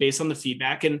week based on the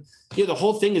feedback. And the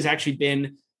whole thing has actually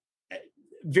been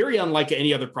very unlike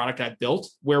any other product I've built,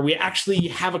 where we actually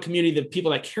have a community of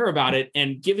people that care about it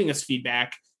and giving us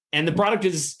feedback. And the product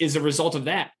is a result of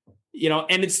that,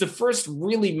 and it's the first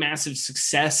really massive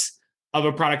success of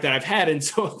a product that I've had. And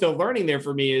so the learning there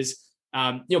for me is,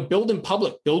 build in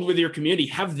public, build with your community,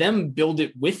 have them build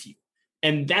it with you.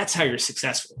 And that's how you're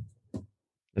successful.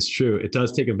 That's true. It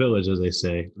does take a village, as they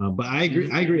say. But I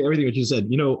agree. I agree with everything what you said.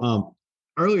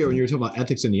 Earlier when you were talking about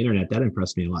ethics in the internet, that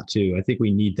impressed me a lot too. I think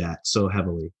we need that so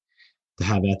heavily, to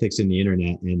have ethics in the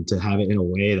internet and to have it in a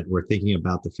way that we're thinking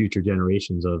about the future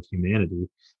generations of humanity.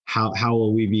 How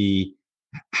will we be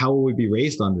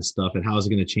raised on this stuff, and how is it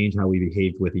going to change how we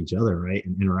behave with each other, right?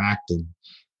 And interact,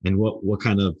 and what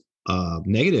kind of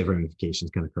negative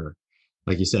ramifications can occur.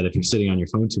 like you said, if you're sitting on your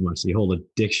phone too much, the whole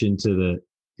addiction to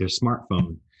your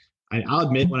smartphone. I'll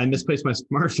admit, when I misplace my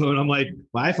smartphone, I'm like,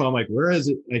 my iPhone, I'm like, where is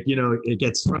it? Like, it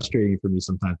gets frustrating for me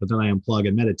sometimes, but then I unplug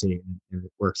and meditate and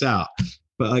it works out.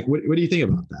 But like, what do you think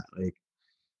about that? Like,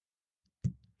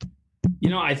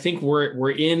 I think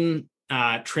we're in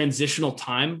transitional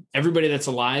time. Everybody that's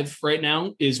alive right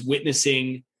now is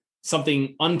witnessing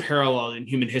something unparalleled in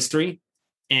human history.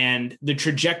 And the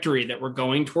trajectory that we're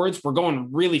going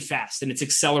really fast and it's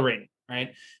accelerating,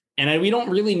 right? And we don't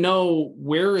really know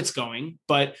where it's going,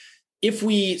 but if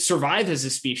we survive as a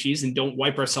species and don't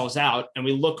wipe ourselves out and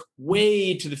we look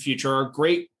way to the future, our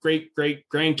great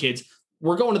grandkids,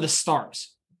 we're going to the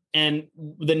stars. And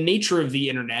the nature of the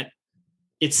internet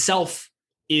itself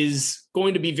is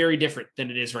going to be very different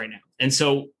than it is right now. And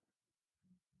so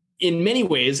in many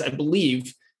ways, I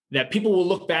believe that people will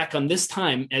look back on this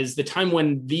time as the time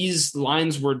when these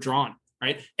lines were drawn,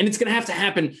 right? And it's going to have to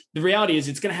happen. The reality is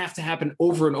it's going to have to happen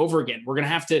over and over again. We're going to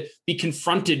have to be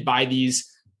confronted by these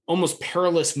almost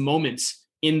perilous moments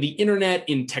in the internet,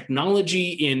 in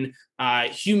technology, in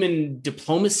human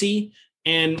diplomacy.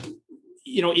 And,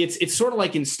 it's sort of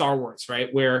like in Star Wars,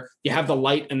 right? Where you have the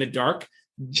light and the dark.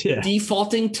 Yeah.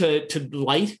 Defaulting to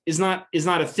light is not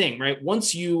a thing, right?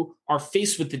 Once you are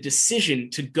faced with the decision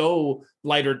to go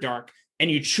light or dark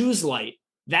and you choose light,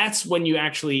 that's when you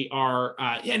actually are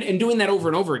and doing that over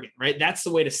and over again, right? That's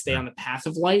the way to stay on the path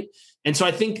of light. And so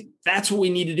I think that's what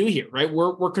we need to do here, right?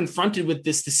 We're confronted with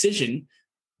this decision,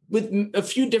 with a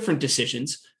few different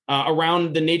decisions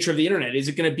around the nature of the internet. Is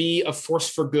it going to be a force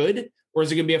for good, or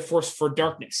is it going to be a force for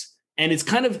darkness? And it's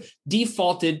kind of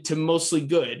defaulted to mostly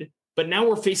good. But now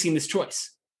we're facing this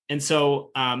choice. And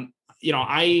so, I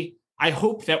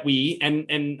hope that we,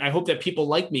 and I hope that people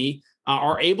like me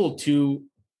are able to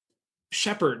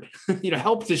shepherd,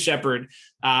 help to shepherd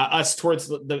us towards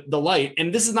the light.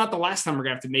 And this is not the last time we're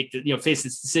going to have to make face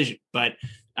this decision, but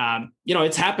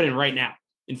it's happening right now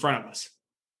in front of us.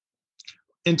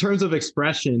 In terms of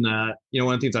expression,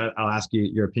 one of the things I'll ask you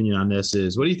your opinion on this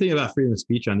is, what do you think about freedom of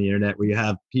speech on the internet, where you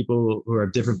have people who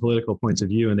have different political points of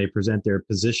view and they present their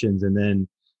positions and then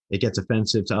it gets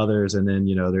offensive to others? And then,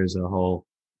 there's a whole,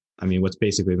 what's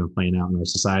basically been playing out in our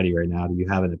society right now. Do you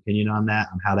have an opinion on that,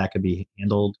 on how that could be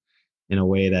handled in a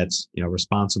way that's,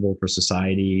 responsible for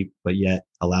society, but yet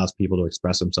allows people to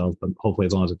express themselves, but hopefully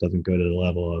as long as it doesn't go to the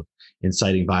level of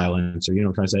inciting violence or,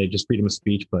 trying to say just freedom of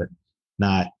speech, but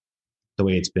not the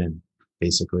way it's been,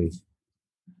 basically?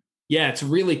 Yeah, it's a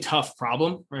really tough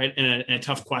problem, right? And a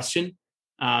tough question.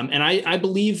 And I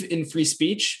believe in free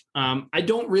speech. I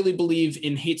don't really believe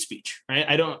in hate speech, right?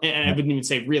 I wouldn't even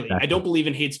say really. I don't believe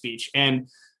in hate speech. And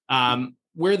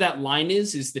where that line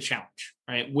is the challenge,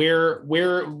 right? Where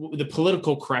the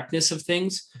political correctness of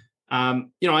things.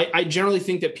 I generally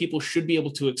think that people should be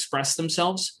able to express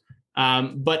themselves,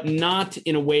 but not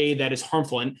in a way that is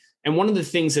harmful. And one of the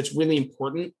things that's really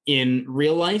important in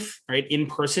real life, right, in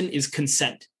person, is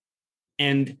consent.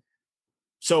 And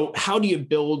so how do you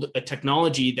build a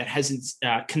technology that has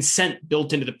consent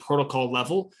built into the protocol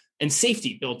level and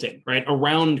safety built in, right,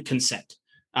 around consent?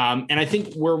 And I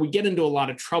think where we get into a lot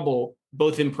of trouble,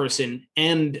 both in person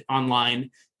and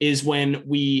online, is when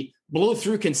we blow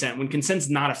through consent, when consent's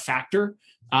not a factor.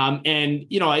 I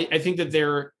think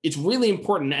that it's really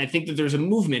important. I think that there's a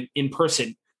movement in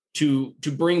person to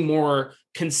bring more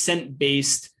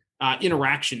consent-based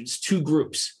interactions to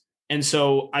groups. And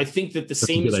so I think that the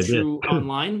same is true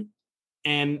online.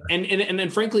 And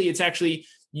frankly, it's actually,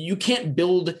 you can't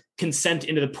build consent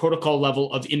into the protocol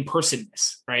level of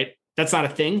in-personness, right? That's not a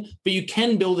thing, but you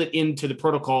can build it into the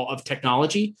protocol of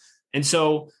technology. And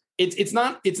so it's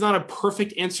not a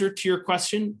perfect answer to your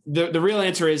question. The real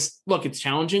answer is, look, it's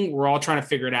challenging. We're all trying to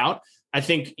figure it out. I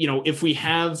think, if we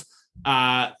have,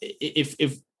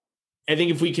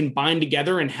 if we can bind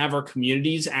together and have our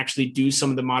communities actually do some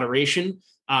of the moderation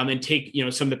and take,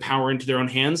 some of the power into their own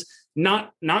hands,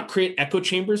 not create echo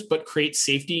chambers, but create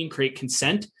safety and create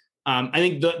consent. I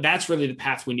think that's really the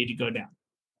path we need to go down.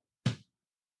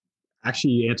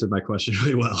 Actually, you answered my question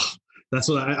really well. That's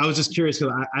what I was just curious,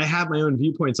 because I have my own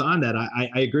viewpoints on that.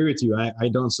 I agree with you. I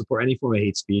don't support any form of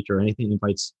hate speech or anything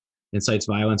that incites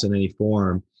violence in any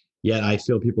form. Yet I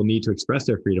feel people need to express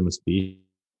their freedom of speech.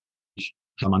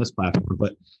 I'm on this platform,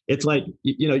 but it's like,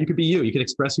 you could be you can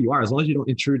express who you are, as long as you don't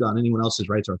intrude on anyone else's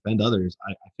rights or offend others.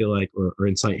 I feel like, or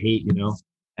incite hate,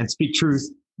 and speak truth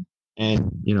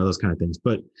and, those kind of things.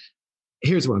 But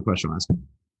here's one question I'm asking.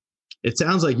 It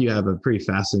sounds like you have a pretty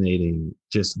fascinating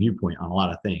just viewpoint on a lot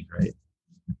of things, right?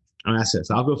 I'm asking this.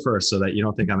 I'll go first so that you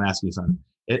don't think I'm asking you something.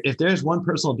 If there's one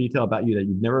personal detail about you that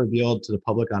you've never revealed to the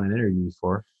public on an interview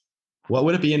before, what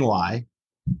would it be and why?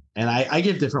 And I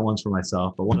give different ones for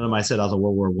myself, but one of them I said I was a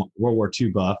World War II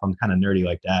buff. I'm kind of nerdy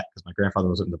like that because my grandfather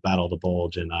was in the Battle of the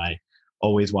Bulge, and I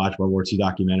always watch World War II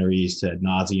documentaries to ad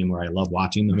nauseum, where I love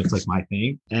watching them. It's like my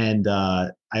thing. And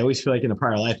I always feel like in a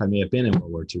prior life I may have been in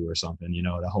World War II or something, you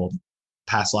know, the whole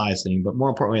past lives thing. But more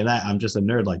importantly than that, I'm just a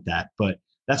nerd like that. But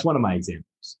that's one of my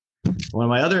examples. One of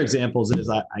my other examples is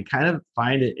I kind of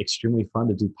find it extremely fun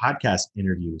to do podcast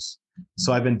interviews.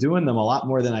 So I've been doing them a lot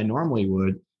more than I normally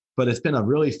would, but it's been a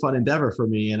really fun endeavor for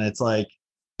me. And it's like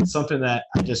something that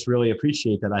I just really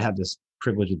appreciate that I have this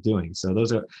privilege of doing. So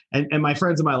those are, and my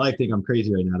friends in my life think I'm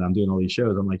crazy right now that I'm doing all these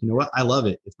shows. I'm like, you know what? I love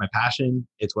it. It's my passion.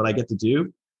 It's what I get to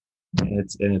do. And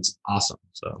it's awesome.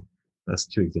 So that's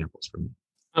two examples for me.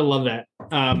 I love that.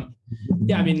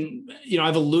 Yeah, I mean, you know,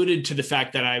 I've alluded to the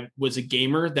fact that I was a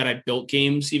gamer, that I built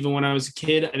games even when I was a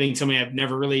kid. I think something I've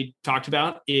never really talked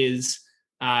about is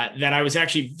that I was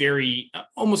actually very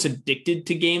almost addicted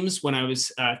to games when I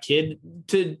was a kid,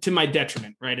 to my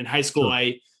detriment, right? In high school,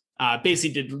 sure. I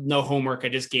basically did no homework. I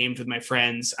just gamed with my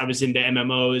friends. I was into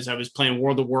MMOs. I was playing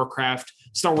World of Warcraft,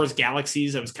 Star Wars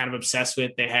Galaxies. I was kind of obsessed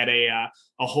with. They had a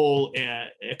whole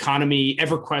economy,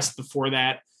 EverQuest before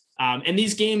that. And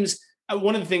these games,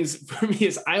 one of the things for me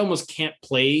is I almost can't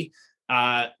play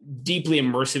deeply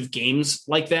immersive games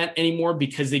like that anymore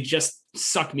because they just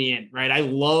suck me in, right? I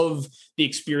love the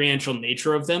experiential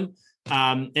nature of them.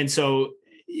 And so,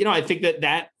 you know, I think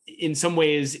that in some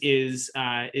ways is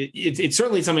it's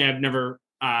certainly something I've never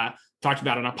talked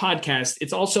about on a podcast.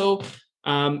 It's also,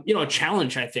 you know, a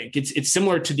challenge. I think it's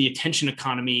similar to the attention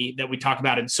economy that we talk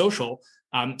about in social.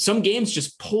 Some games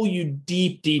just pull you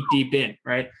deep in,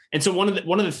 right? And so one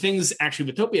of the things actually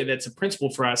with Topia that's a principle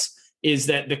for us is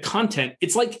that the content,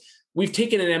 it's like we've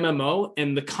taken an MMO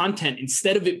and the content,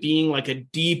 instead of it being like a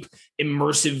deep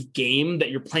immersive game that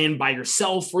you're playing by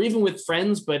yourself or even with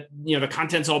friends, but you know, the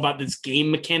content's all about this game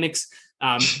mechanics,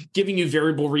 giving you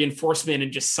variable reinforcement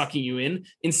and just sucking you in.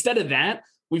 Instead of that,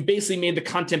 we've basically made the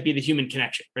content be the human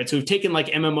connection, right? So we've taken like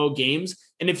MMO games,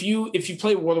 and if you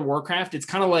play World of Warcraft, it's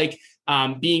kind of like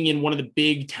being in one of the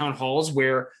big town halls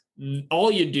where all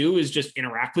you do is just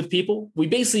interact with people. We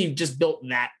basically just built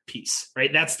that piece,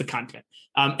 right? That's the content.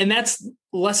 And that's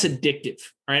less addictive,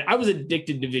 right? I was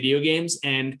addicted to video games,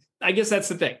 and I guess that's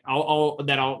the thing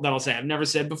I'll say. I've never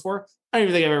said before. I don't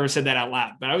even think I've ever said that out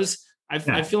loud, but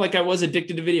I feel like I was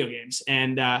addicted to video games.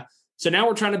 And so now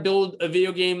we're trying to build a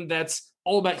video game that's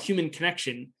all about human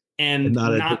connection and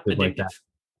not addictive. Like that.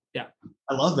 Yeah.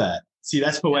 I love that. See,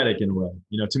 that's poetic in a way,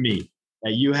 you know, to me,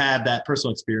 that you have that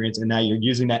personal experience and now you're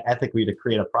using that ethically to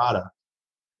create a product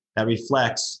that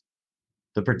reflects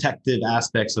the protective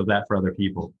aspects of that for other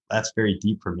people. That's very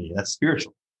deep for me. That's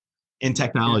spiritual in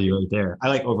technology right there. I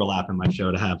like overlap in my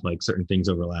show to have like certain things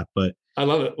overlap, but I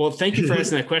love it. Well, thank you for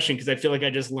asking that question, because I feel like I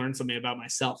just learned something about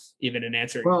myself even in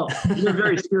answering. Well, you're a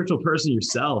very spiritual person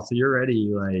yourself, so you're already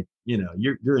like, you know,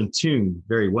 you're in tune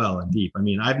very well and deep. I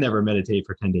mean, I've never meditated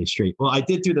for 10 days straight. Well, I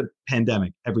did through the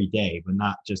pandemic every day, but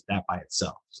not just that by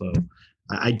itself. So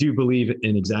I do believe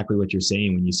in exactly what you're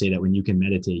saying when you say that when you can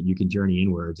meditate, you can journey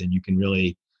inwards and you can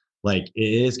really, like,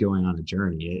 it is going on a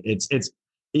journey. It's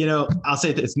you know, I'll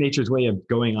say that it's nature's way of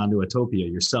going onto a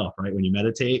Topia yourself, right? When you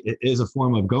meditate, it is a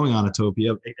form of going on a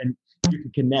Topia, and you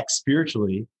can connect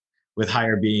spiritually with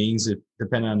higher beings,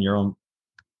 depending on your own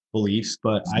beliefs.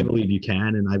 But I believe you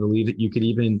can, and I believe that you could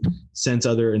even sense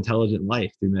other intelligent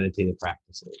life through meditative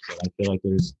practices. So I feel like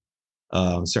there's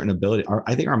certain ability.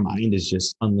 I think our mind is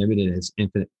just unlimited in its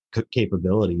infinite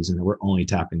capabilities, and we're only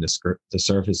tapping the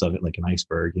surface of it like an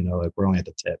iceberg. You know, like we're only at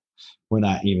the tip. We're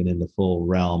not even in the full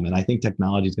realm. And I think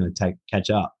technology is going to catch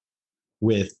up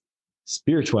with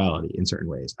spirituality in certain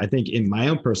ways. I think in my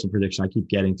own personal prediction, I keep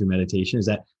getting through meditation, is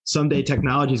that someday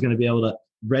technology is going to be able to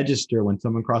register when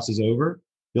someone crosses over.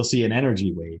 You'll see an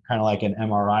energy wave, kind of like an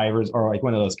MRI or like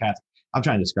one of those cats. I'm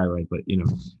trying to describe it right, but you know,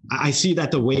 I see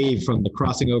that the wave from the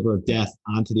crossing over of death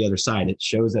onto the other side, it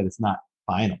shows that it's not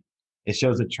final. It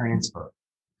shows a transfer.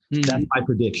 That's my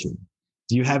prediction.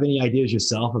 Do you have any ideas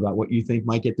yourself about what you think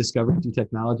might get discovered through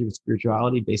technology with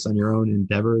spirituality based on your own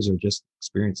endeavors or just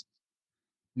experience?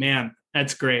 Man,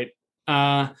 that's great.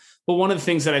 Well, one of the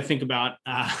things that I think about,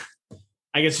 I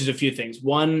guess there's a few things.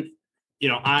 One, you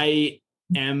know, I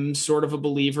am sort of a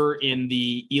believer in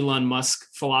the Elon Musk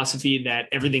philosophy that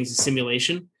everything's a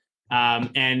simulation.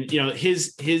 And, you know,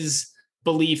 his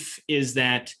belief is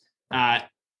that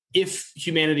if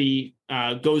humanity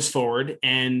goes forward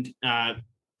and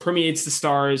permeates the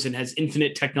stars and has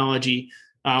infinite technology,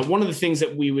 one of the things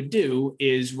that we would do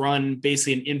is run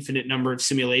basically an infinite number of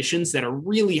simulations that are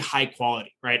really high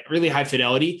quality, right? Really high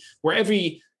fidelity, where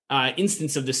every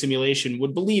instance of the simulation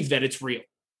would believe that it's real.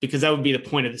 because that would be the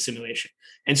point of the simulation.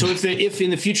 And so if in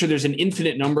the future there's an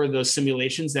infinite number of those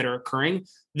simulations that are occurring,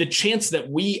 the chance that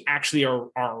we actually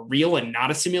are real and not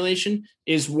a simulation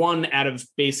is 1 out of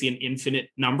basically an infinite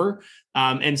number.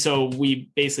 And so we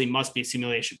basically must be a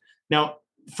simulation. Now,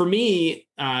 for me,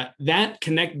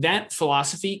 that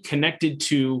philosophy connected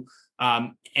to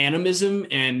animism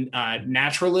and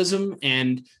naturalism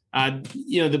and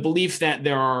the belief that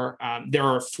there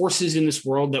are forces in this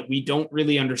world that we don't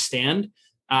really understand,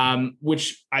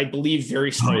 which I believe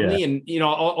very strongly. And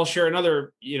I'll share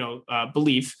another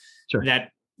belief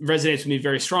that resonates with me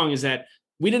very strong, is that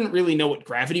we didn't really know what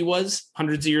gravity was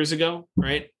hundreds of years ago,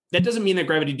 right? That doesn't mean that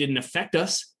gravity didn't affect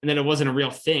us and that it wasn't a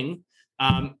real thing.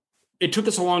 It took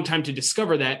us a long time to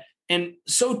discover that. And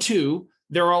so too,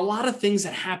 there are a lot of things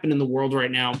that happen in the world right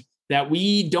now that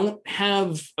we don't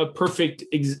have a perfect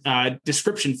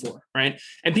description for, right?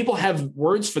 And people have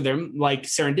words for them, like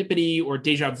serendipity or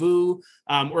deja vu,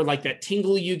 or like that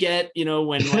tingle you get,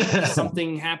 when like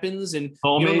something happens and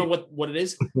you don't know what it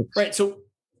is, right? So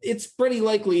it's pretty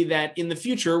likely that in the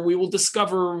future we will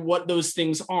discover what those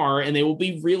things are, and they will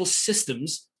be real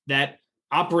systems that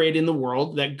operate in the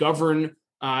world that govern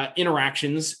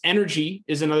interactions. Energy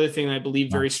is another thing that I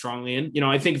believe very strongly in.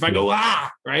 I think if I go,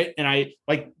 right. And I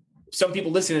like some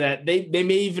people listening to that, they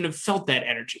may even have felt that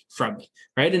energy from me.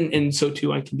 Right. And so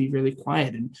too, I can be really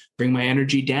quiet and bring my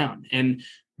energy down. And,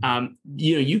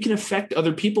 you can affect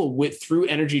other people through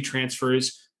energy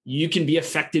transfers. You can be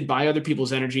affected by other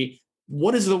people's energy.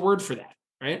 What is the word for that?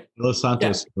 Right. Los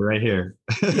Santos right here.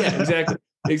 Yeah, exactly.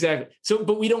 Exactly. So,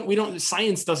 but we don't,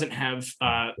 science doesn't have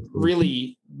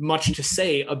really much to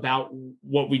say about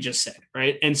what we just said.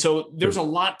 Right. And so there's a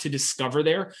lot to discover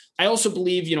there. I also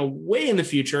believe, way in the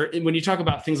future, when you talk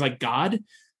about things like God,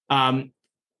 as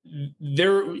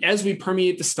we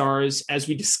permeate the stars, as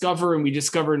we discover and we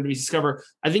discover and we discover,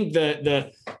 I think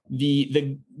the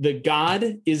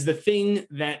God is the thing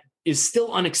that is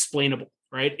still unexplainable.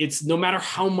 Right. It's no matter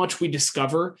how much we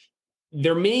discover,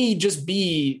 there may just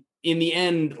be, in the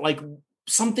end, like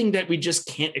something that we just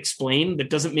can't explain, that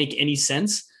doesn't make any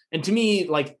sense. And to me,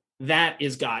 like that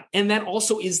is God. And that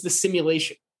also is the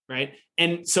simulation, right?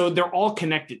 And so they're all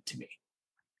connected to me.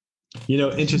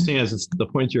 Interesting as the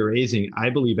point you're raising, I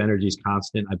believe energy is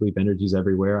constant. I believe energy is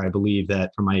everywhere. I believe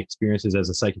that from my experiences as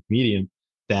a psychic medium,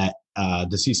 that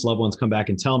deceased loved ones come back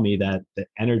and tell me that the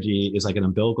energy is like an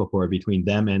umbilical cord between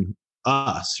them and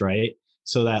us, right?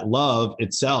 So that love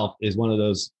itself is one of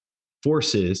those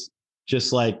forces,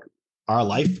 just like our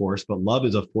life force, but love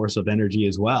is a force of energy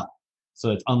as well. So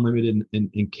it's unlimited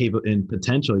in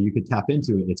potential. You could tap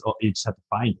into it. You just have to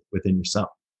find it within yourself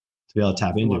to be able to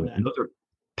tap into it. And those are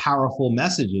powerful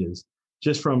messages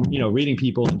just from, reading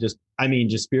people and just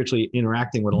spiritually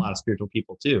interacting with a lot of spiritual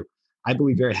people too. I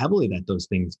believe very heavily that those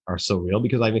things are so real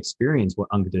because I've experienced what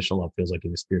unconditional love feels like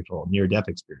in a spiritual near-death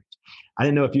experience. I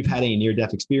didn't know if you've had any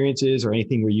near-death experiences or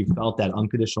anything where you felt that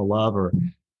unconditional love or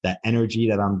that energy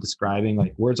that I'm describing.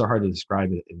 Like words are hard to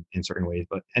describe it in certain ways,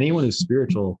 but anyone who's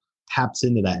spiritual taps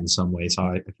into that in some way. So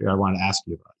I want to ask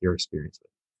you about your experience with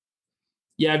it.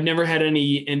 Yeah, I've never had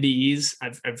any NDEs.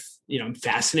 I'm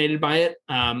fascinated by it.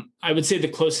 I would say the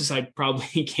closest I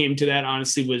probably came to that,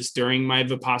 honestly, was during my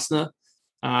Vipassana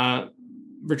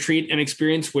retreat and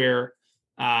experience where,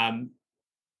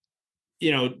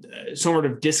 sort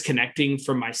of disconnecting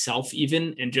from myself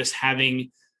even, and just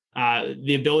having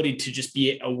the ability to just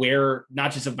be aware,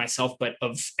 not just of myself, but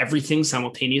of everything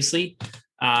simultaneously.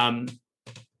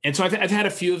 And so I've had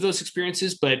a few of those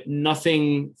experiences, but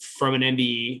nothing from an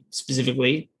NDE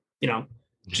specifically,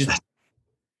 just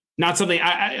not something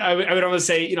I would almost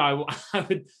say, I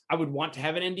would want to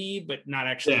have an NDE, but not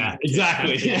actually. Yeah,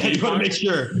 exactly. Yeah, you want to make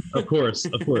sure. Of course.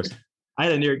 I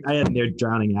had a near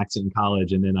drowning accident in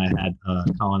college, and then I had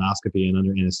colonoscopy, and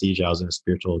under anesthesia, I was in a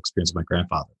spiritual experience with my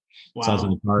grandfather. Wow. So I was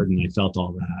in the garden, I felt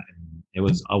all that. And it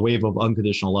was a wave of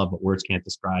unconditional love, but words can't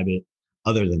describe it.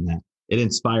 Other than that, it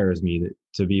inspires me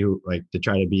to be like, to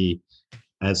try to be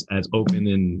as open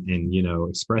and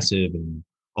expressive and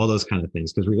all those kind of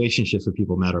things, because relationships with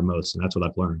people matter most. And that's what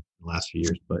I've learned in the last few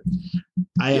years. But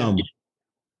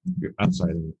I'm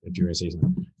sorry if you're going to say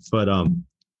something, but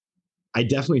I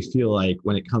definitely feel like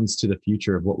when it comes to the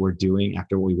future of what we're doing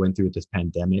after what we went through with this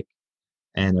pandemic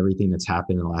and everything that's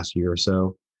happened in the last year or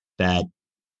so, that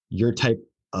your type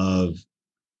of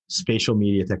spatial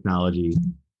media technology,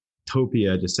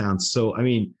 Topia, just sounds so,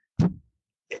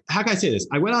 how can I say this?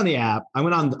 I went on the app, I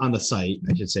went on the site,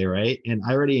 I should say, right? And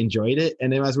I already enjoyed it.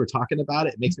 And then as we're talking about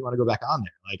it, it makes me want to go back on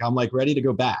there. Like, I'm like ready to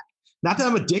go back. Not that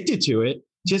I'm addicted to it,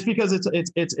 just because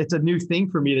it's a new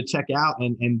thing for me to check out,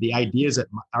 and the ideas that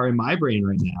are in my brain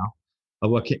right now of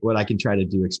what I can try to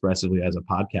do expressively as a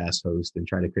podcast host and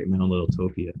try to create my own little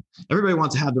Topia. Everybody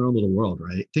wants to have their own little world,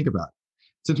 right? Think about it.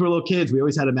 Since we're little kids, we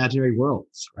always had imaginary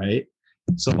worlds, right?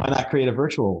 So why not create a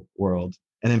virtual world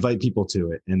and invite people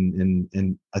to it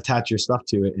and attach your stuff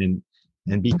to it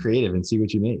and be creative and see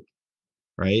what you make,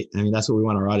 right? I mean, that's what we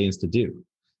want our audience to do.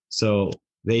 So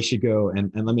they should go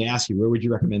and let me ask you, where would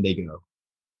you recommend they go?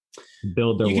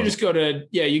 Build their You can world. just go to,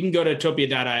 you can go to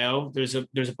topia.io. There's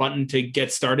a button to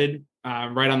get started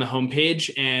right on the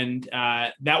homepage, and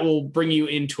that will bring you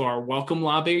into our welcome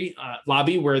lobby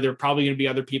where there are probably going to be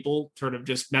other people sort of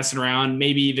just messing around,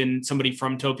 maybe even somebody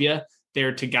from Topia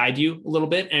there to guide you a little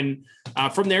bit. And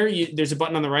from there, there's a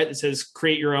button on the right that says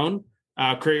create your own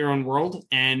world,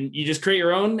 and you just create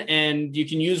your own, and you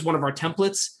can use one of our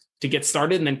templates to get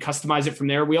started and then customize it from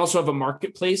there. We also have a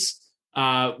marketplace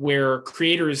where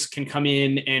creators can come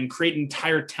in and create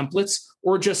entire templates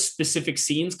or just specific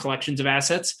scenes, collections of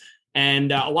assets.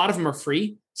 And a lot of them are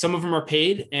free. Some of them are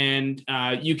paid. And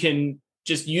you can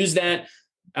just use that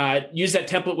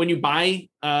template. When you buy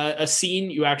a scene,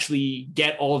 you actually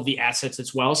get all of the assets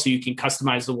as well. So you can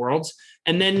customize the worlds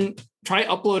and then try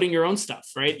uploading your own stuff,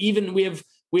 right? Even we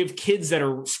have kids that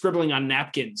are scribbling on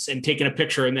napkins and taking a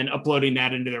picture and then uploading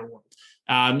that into their world.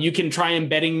 You can try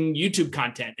embedding YouTube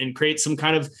content and create some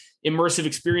kind of immersive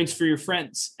experience for your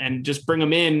friends and just bring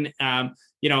them in,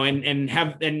 and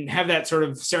have that sort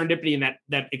of serendipity and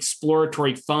that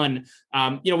exploratory fun.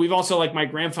 We've also, like, my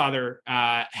grandfather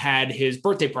had his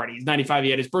birthday party. He's 95. He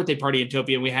had his birthday party in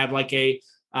Topia, and we had like an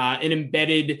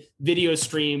embedded video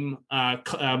stream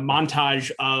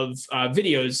montage of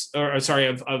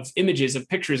of images, of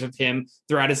pictures of him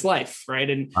throughout his life, right?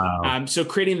 And Wow. so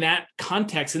creating that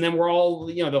context, and then we're all,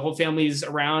 the whole family's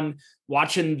around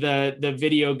watching the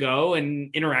video go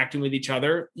and interacting with each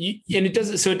other. It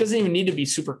doesn't even need to be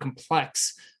super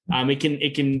complex. It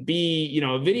can be,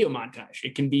 a video montage.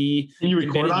 It can be Can you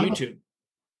record on YouTube.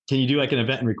 Can you do like an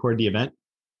event and record the event?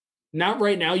 Not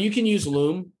right now. You can use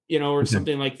Loom, or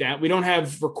something like that. We don't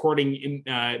have recording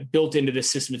built into the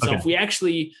system itself. Okay. We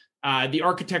actually, the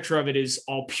architecture of it is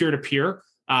all peer-to-peer,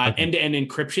 end-to-end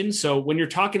encryption. So when you're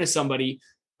talking to somebody,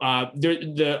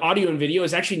 the audio and video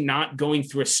is actually not going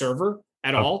through a server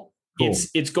at all. Cool.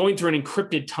 It's going through an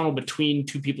encrypted tunnel between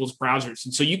two people's browsers.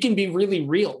 And so you can be really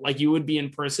real, like you would be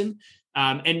in person.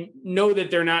 And know that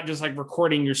they're not just like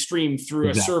recording your stream through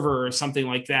a server or something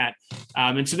like that.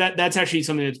 And so that's actually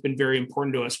something that's been very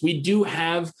important to us. We do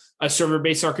have a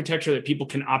server-based architecture that people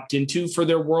can opt into for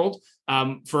their world,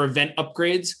 for event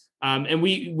upgrades. And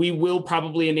we will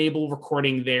probably enable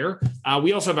recording there.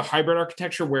 We also have a hybrid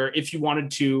architecture where if you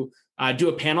wanted to do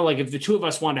a panel, like if the two of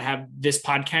us want to have this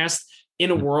podcast in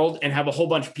a world and have a whole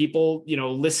bunch of people,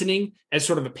 listening as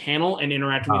sort of a panel and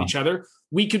interacting with each other,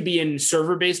 we could be in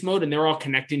server-based mode and they're all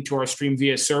connecting to our stream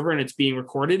via server and it's being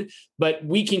recorded, but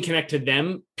we can connect to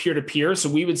them peer-to-peer. So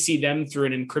we would see them through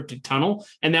an encrypted tunnel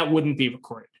and that wouldn't be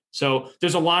recorded. So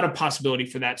there's a lot of possibility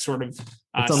for that sort of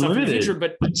stuff in the future,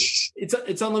 but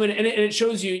it's unlimited. And it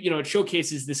shows you, it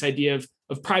showcases this idea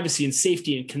of privacy and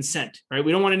safety and consent, right?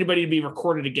 We don't want anybody to be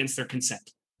recorded against their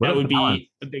consent. That would be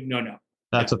a big no-no.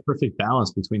 That's a perfect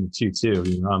balance between the two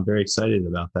too. I'm very excited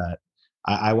about that.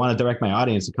 I want to direct my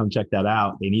audience to come check that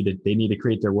out. They need to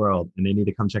create their world and they need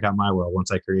to come check out my world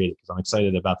once I create it because I'm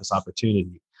excited about this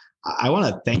opportunity. I want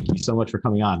to thank you so much for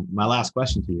coming on. My last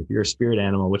question to you, if you're a spirit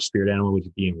animal, which spirit animal would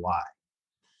you be and why?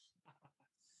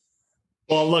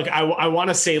 Well, look, I want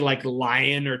to say like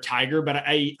lion or tiger, but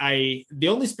the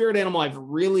only spirit animal I've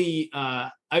really,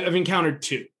 I've encountered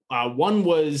two. One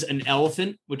was an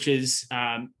elephant, which is,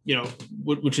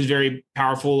 which is very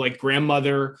powerful, like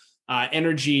grandmother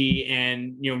energy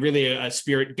and, really a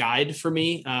spirit guide for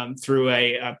me through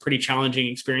a pretty challenging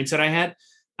experience that I had.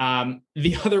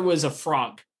 The other was a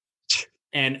frog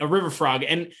and a river frog.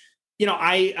 And,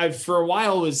 I for a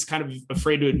while was kind of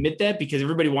afraid to admit that because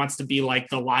everybody wants to be like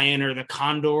the lion or the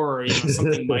condor or,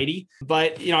 something mighty.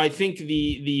 But, I think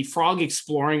the frog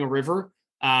exploring a river,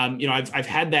 I've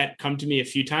had that come to me a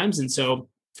few times. And so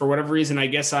for whatever reason, I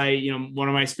guess one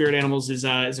of my spirit animals is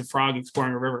a frog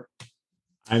exploring a river.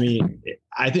 I mean,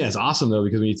 I think that's awesome though,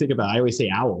 because when you think about it, I always say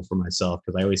owl for myself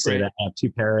because I always say that I have two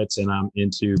parrots and I'm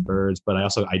into birds, but I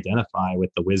also identify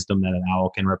with the wisdom that an owl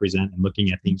can represent and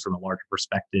looking at things from a larger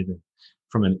perspective and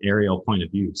from an aerial point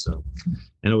of view. So,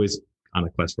 and always on a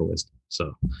quest for wisdom.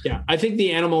 So, yeah, I think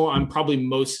the animal I'm probably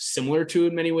most similar to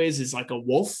in many ways is like a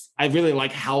wolf. I really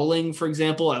like howling, for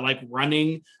example. I like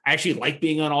running. I actually like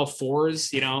being on all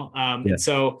fours, And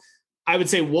so I would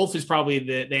say wolf is probably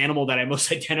the animal that I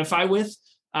most identify with.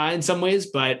 In some ways,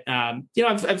 but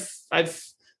I've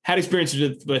had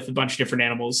experiences with a bunch of different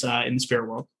animals in the spirit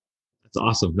world. That's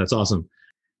awesome. That's awesome.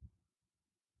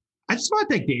 I just want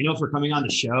to thank Daniel for coming on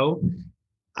the show.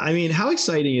 I mean, how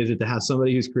exciting is it to have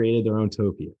somebody who's created their own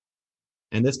Topia?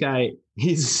 And this guy,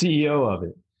 he's the CEO of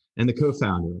it and the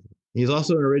co-founder of it. He's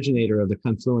also an originator of the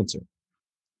Confluencer.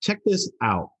 Check this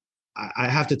out. I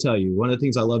have to tell you, one of the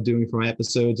things I love doing for my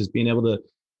episodes is being able to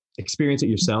experience it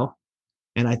yourself.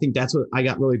 And I think that's what I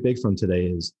got really big from today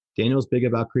is Daniel's big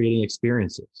about creating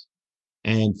experiences.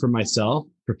 And for myself,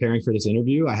 preparing for this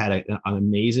interview, I had an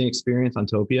amazing experience on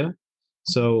Topia.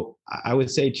 So I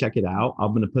would say check it out.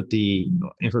 I'm going to put the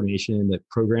information in the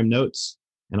program notes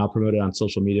and I'll promote it on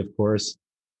social media, of course.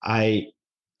 I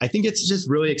think it's just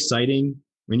really exciting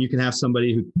when you can have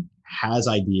somebody who has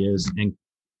ideas, and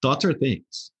thoughts are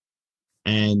things.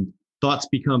 And thoughts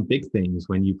become big things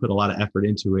when you put a lot of effort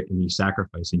into it and you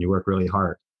sacrifice and you work really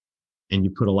hard and you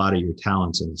put a lot of your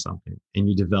talents into something and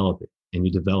you develop it and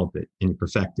you develop it and you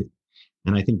perfect it.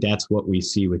 And I think that's what we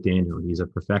see with Daniel. He's a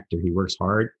perfecter. He works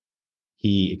hard.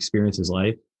 He experiences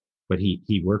life, but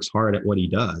he works hard at what he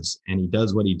does, and he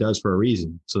does what he does for a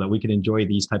reason so that we can enjoy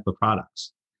these type of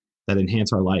products that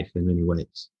enhance our life in many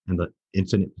ways and the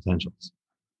infinite potentials.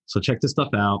 So check this stuff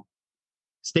out.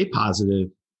 Stay positive,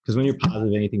 because when you're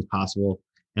positive, anything's possible.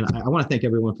 And I want to thank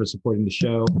everyone for supporting the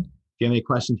show. If you have any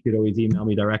questions, you could always email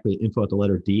me directly at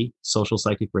info@D,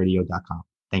 socialpsychicradio.com.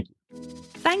 Thank you.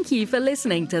 Thank you for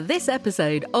listening to this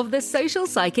episode of the Social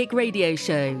Psychic Radio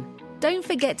Show. Don't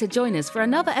forget to join us for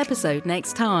another episode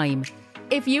next time.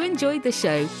 If you enjoyed the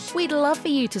show, we'd love for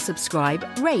you to subscribe,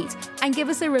 rate, and give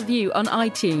us a review on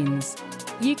iTunes.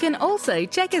 You can also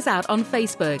check us out on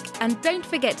Facebook, and don't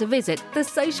forget to visit the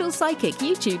Social Psychic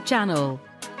YouTube channel.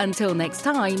 Until next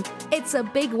time, it's a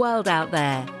big world out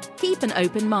there. Keep an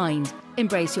open mind,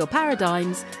 embrace your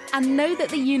paradigms, and know that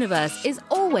the universe is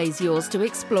always yours to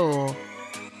explore.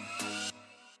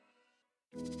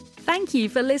 Thank you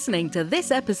for listening to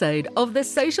this episode of the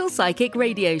Social Psychic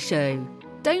Radio Show.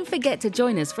 Don't forget to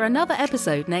join us for another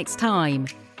episode next time.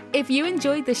 If you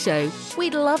enjoyed the show,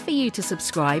 we'd love for you to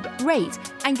subscribe, rate,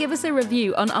 and give us a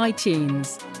review on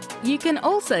iTunes. You can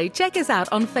also check us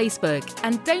out on Facebook,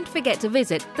 and don't forget to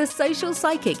visit the Social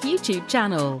Psychic YouTube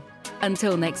channel.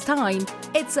 Until next time,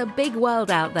 it's a big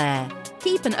world out there.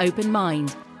 Keep an open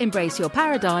mind, embrace your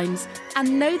paradigms,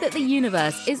 and know that the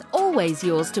universe is always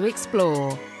yours to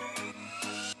explore.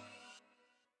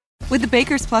 With the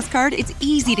Baker's Plus card, it's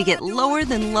easy to get lower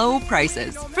than low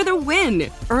prices for the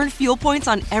win. Earn fuel points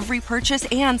on every purchase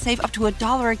and save up to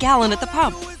 $1 a gallon at the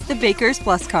pump. The Baker's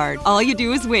Plus card. All you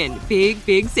do is win. Big,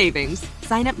 big savings.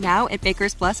 Sign up now at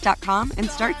bakersplus.com and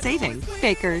start saving.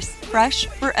 Baker's. Fresh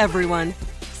for everyone.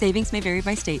 Savings may vary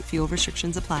by state. Fuel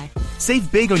restrictions apply.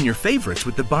 Save big on your favorites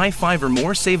with the Buy 5 or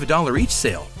More, Save $1 each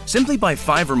sale. Simply buy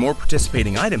 5 or more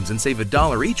participating items and save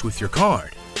 $1 each with your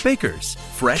card. Baker's.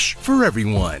 Fresh for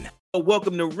everyone.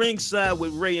 Welcome to Ringside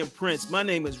with Ray and Prince. My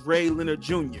name is Ray Leonard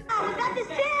Jr. Oh, is that the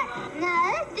set?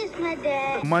 No, that's just my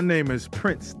dad. My name is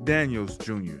Prince Daniels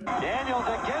Jr. Daniels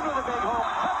again with a big home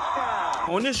touchdown.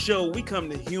 On this show, we come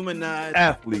to humanize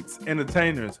athletes,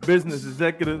 entertainers, business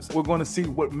executives. We're going to see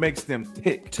what makes them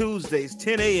tick. Tuesdays,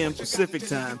 10 a.m. Pacific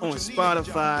time on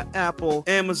Spotify, Apple,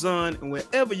 Amazon, and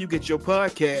wherever you get your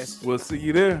podcasts. We'll see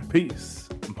you there. Peace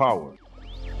and power.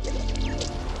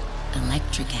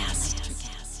 Electricast.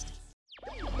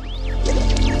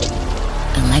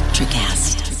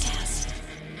 Electricast.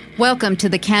 Welcome to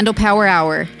the Candle Power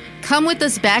Hour. Come with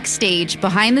us backstage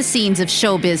behind the scenes of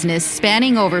show business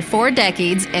spanning over 4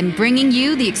 decades and bringing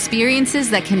you the experiences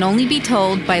that can only be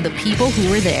told by the people who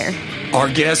were there. Our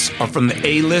guests are from the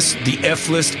A-list, the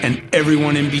F-list, and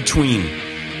everyone in between.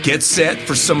 Get set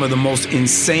for some of the most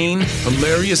insane,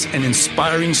 hilarious, and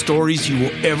inspiring stories you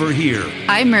will ever hear.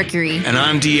 I'm Mercury. And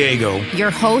I'm Diego.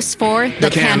 Your host for the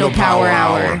Candle Power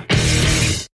Hour.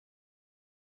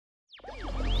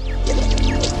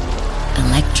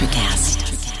 Electricast.